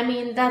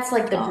 that's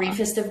like the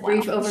briefest of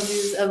brief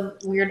overviews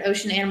of weird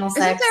ocean animal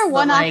sex. Isn't there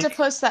one like,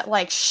 octopus that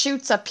like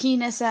shoots a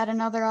penis at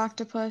another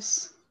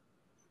octopus?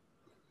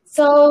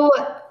 So,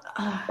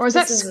 or is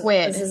that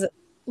squid? This is a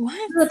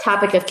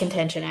topic of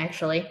contention,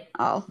 actually.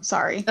 Oh,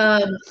 sorry. No,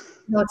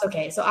 it's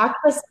okay. So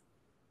octopus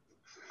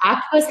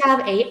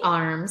have 8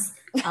 arms.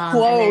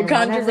 Whoa, and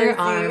then one of their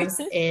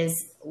arms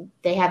is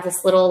they have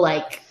this little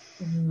like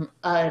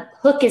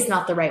hook is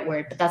not the right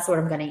word, but that's what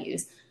I'm going to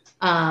use.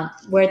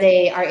 Where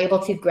they are able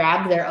to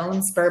grab their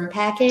own sperm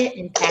packet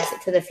and pass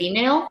it to the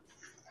female.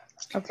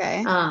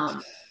 Okay.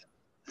 I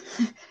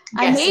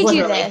made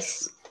you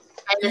this.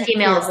 And the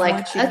female is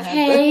like,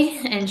 okay,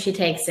 and she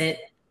takes it.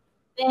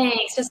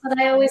 Thanks, just what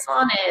I always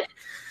wanted.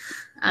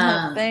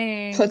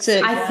 Thanks. Puts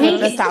it I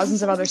think the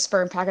thousands of other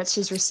sperm packets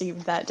she's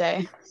received that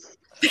day.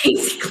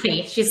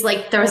 Basically, she's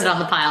like throws it on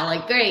the pile,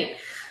 like great.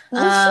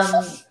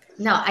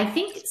 No, I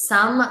think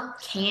some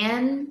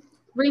can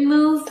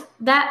remove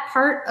that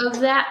part of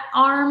that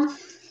arm.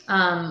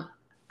 I'm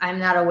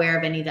not aware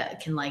of any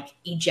that can like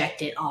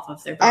eject it off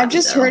of their body. I've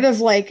just heard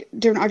of like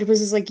different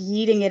octopuses like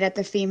yeeting it at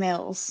the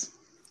females.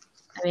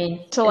 I mean,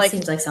 it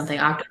seems like something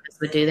octopus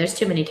would do. There's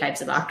too many types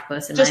of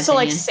octopus in my opinion. Just to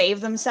like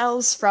save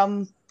themselves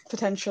from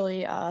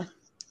potentially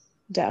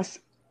death.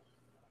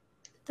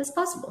 That's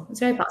possible.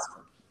 It's very possible.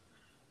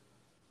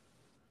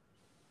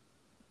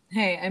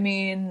 Hey, I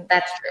mean,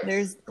 that's true.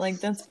 There's like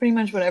that's pretty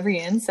much what every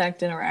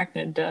insect and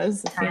arachnid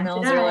does. The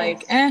females are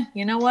like,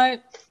 you know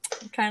what?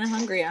 I'm kind of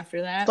hungry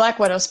after that. Black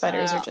widow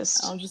spiders are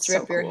just. I'll just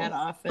rip your head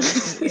off and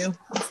eat you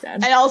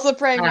instead. And also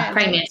praying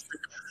mantis.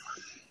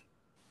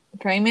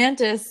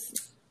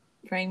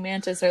 Praying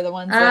mantis are the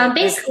ones that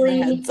basically rip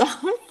the heads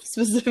off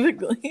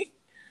specifically.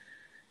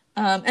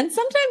 And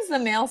sometimes the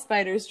male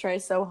spiders try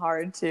so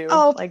hard to.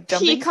 Oh, like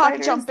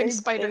jumping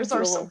spiders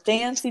are so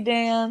dancey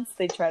dance.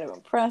 They try to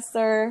impress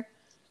her.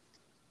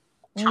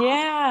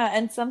 Yeah,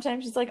 and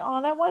sometimes she's like,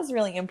 "Oh, that was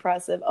really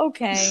impressive."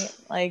 Okay,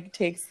 like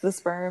takes the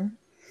sperm.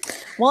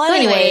 Well, so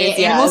anyway,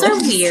 animals are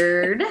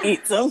weird.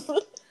 Eats them.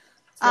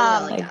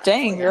 Like,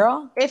 dang,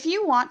 girl. If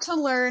you want to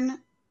learn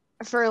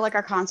for like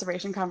our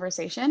conservation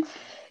conversation,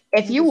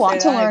 if you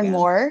want to learn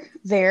more,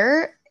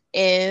 there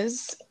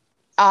is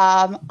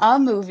a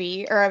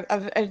movie or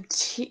a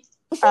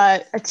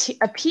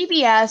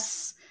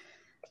PBS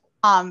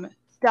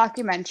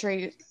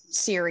documentary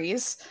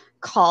series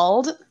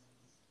called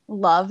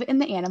Love in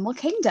the Animal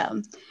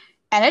Kingdom,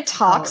 and it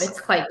talks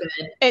it's quite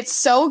good. It's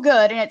so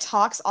good, and it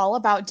talks all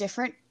about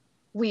different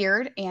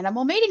weird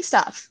animal mating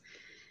stuff,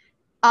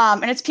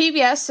 and it's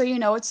PBS, so you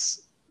know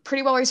it's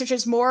pretty well researched.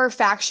 It's more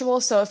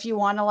factual, so if you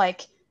want to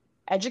like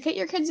educate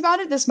your kids about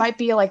it, this might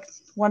be like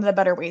one of the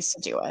better ways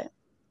to do it.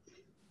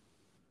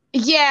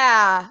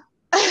 Yeah.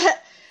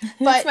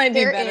 But this might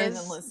be better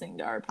than listening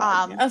to our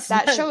podcast.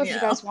 That show, if you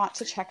guys want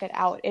to check it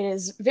out, it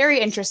is very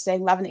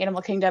interesting. Love in the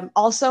Animal Kingdom.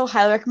 Also,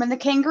 highly recommend the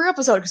kangaroo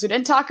episode because we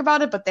didn't talk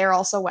about it, but they're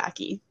also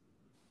wacky.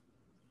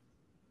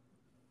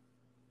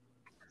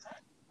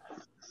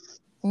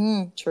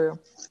 True.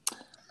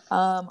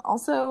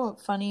 Also,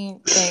 funny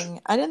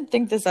thing, I didn't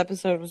think this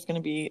episode was going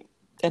to be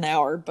an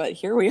hour, but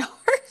here we are.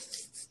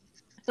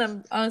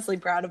 I'm honestly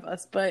proud of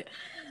us, but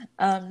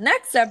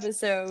next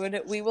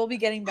episode we will be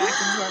getting back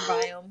into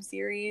our biome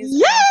series.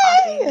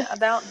 Yay!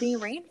 About the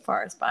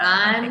rainforest biome.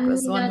 I think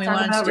was the one we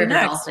wanted to do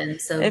next.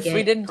 Dolphins, so if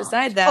we didn't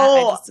decide that,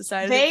 I just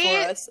decided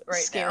it for us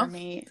right now.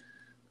 Me.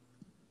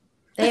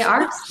 They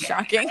are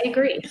shocking. I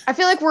agree. I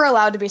feel like we're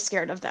allowed to be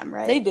scared of them,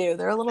 right? They do.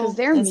 They're a little.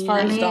 They're as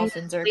far mean. as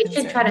dolphins are we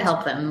concerned. should try to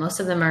help them. Most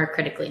of them are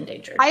critically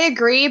endangered. I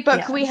agree,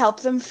 but can we help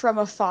them from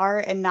afar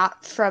and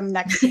not from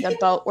next to the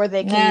boat where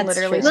they can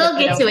literally? We'll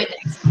get to it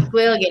next week.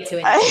 We'll get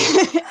to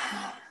it.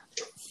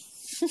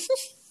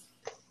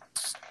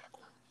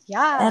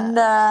 Yeah. And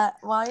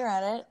while you're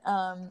at it,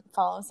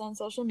 follow us on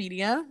social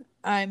media.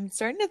 I'm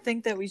starting to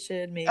think that we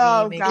should maybe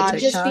make a TikTok,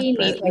 just be me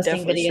but we posting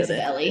definitely videos of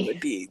shouldn't. Ellie. It would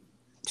be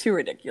too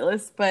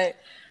ridiculous. But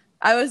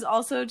I was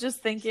also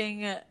just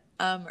thinking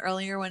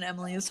earlier when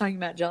Emily was talking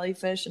about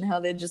jellyfish and how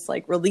they just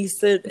like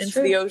release it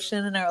into the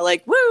ocean, and are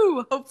like,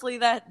 "Woo! Hopefully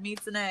that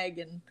meets an egg,"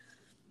 and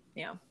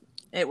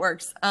it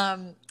works.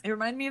 It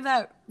reminded me of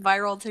that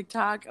viral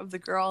TikTok of the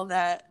girl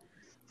that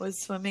was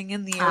swimming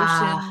in the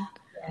ocean.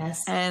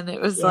 Yes. And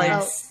it was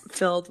like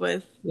filled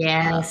with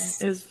it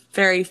was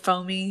very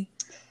foamy,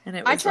 and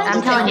it was.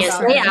 I'm telling you,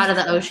 stay out of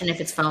the ocean if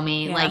it's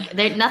foamy. Yeah. Like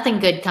nothing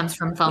good comes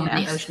from foam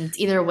in the ocean. It's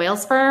either whale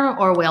sperm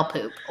or whale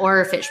poop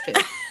or fish poop,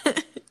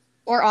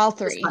 or all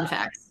three. Just fun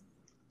facts.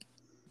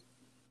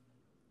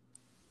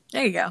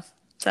 There you go.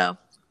 So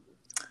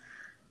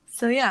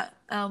yeah,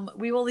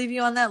 we will leave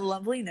you on that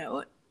lovely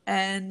note.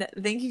 And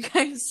thank you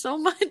guys so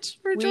much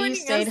for joining us.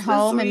 We stayed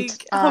home, this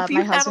week. And hope you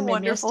my had a husband made me a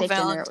wonderful steak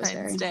dinner. Valentine's It was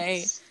very Day.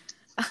 nice.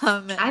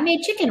 I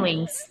made chicken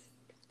wings.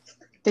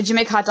 Did you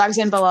make hot dogs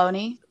and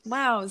bologna?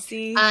 Wow,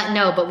 see?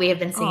 No, but we have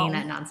been singing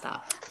that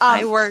nonstop.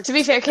 I worked. To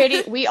be fair,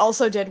 Katie, we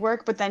also did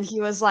work, but then he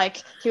was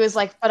like,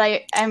 but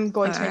I am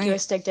going to make you a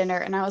steak dinner.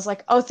 And I was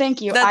like, oh,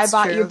 thank you. That's I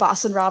bought true. you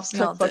Boston Rob's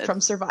Y'all cookbook did. from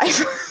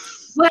Survivor.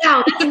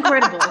 Wow, that's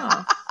incredible.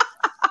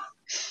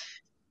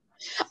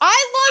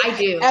 I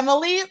do.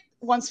 Emily,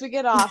 once we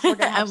get off, we're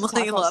going to have to talk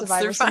Emily about loves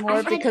Survivor some I more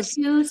had because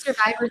 2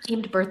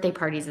 Survivor-themed birthday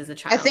parties as a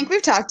child. I think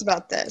we've talked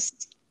about this.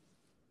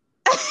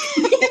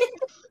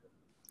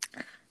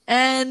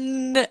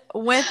 And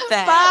with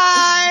that,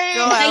 Bye.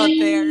 go out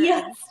there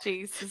Bye. and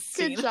stay Good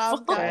sustainable.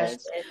 job,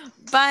 guys.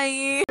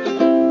 Bye.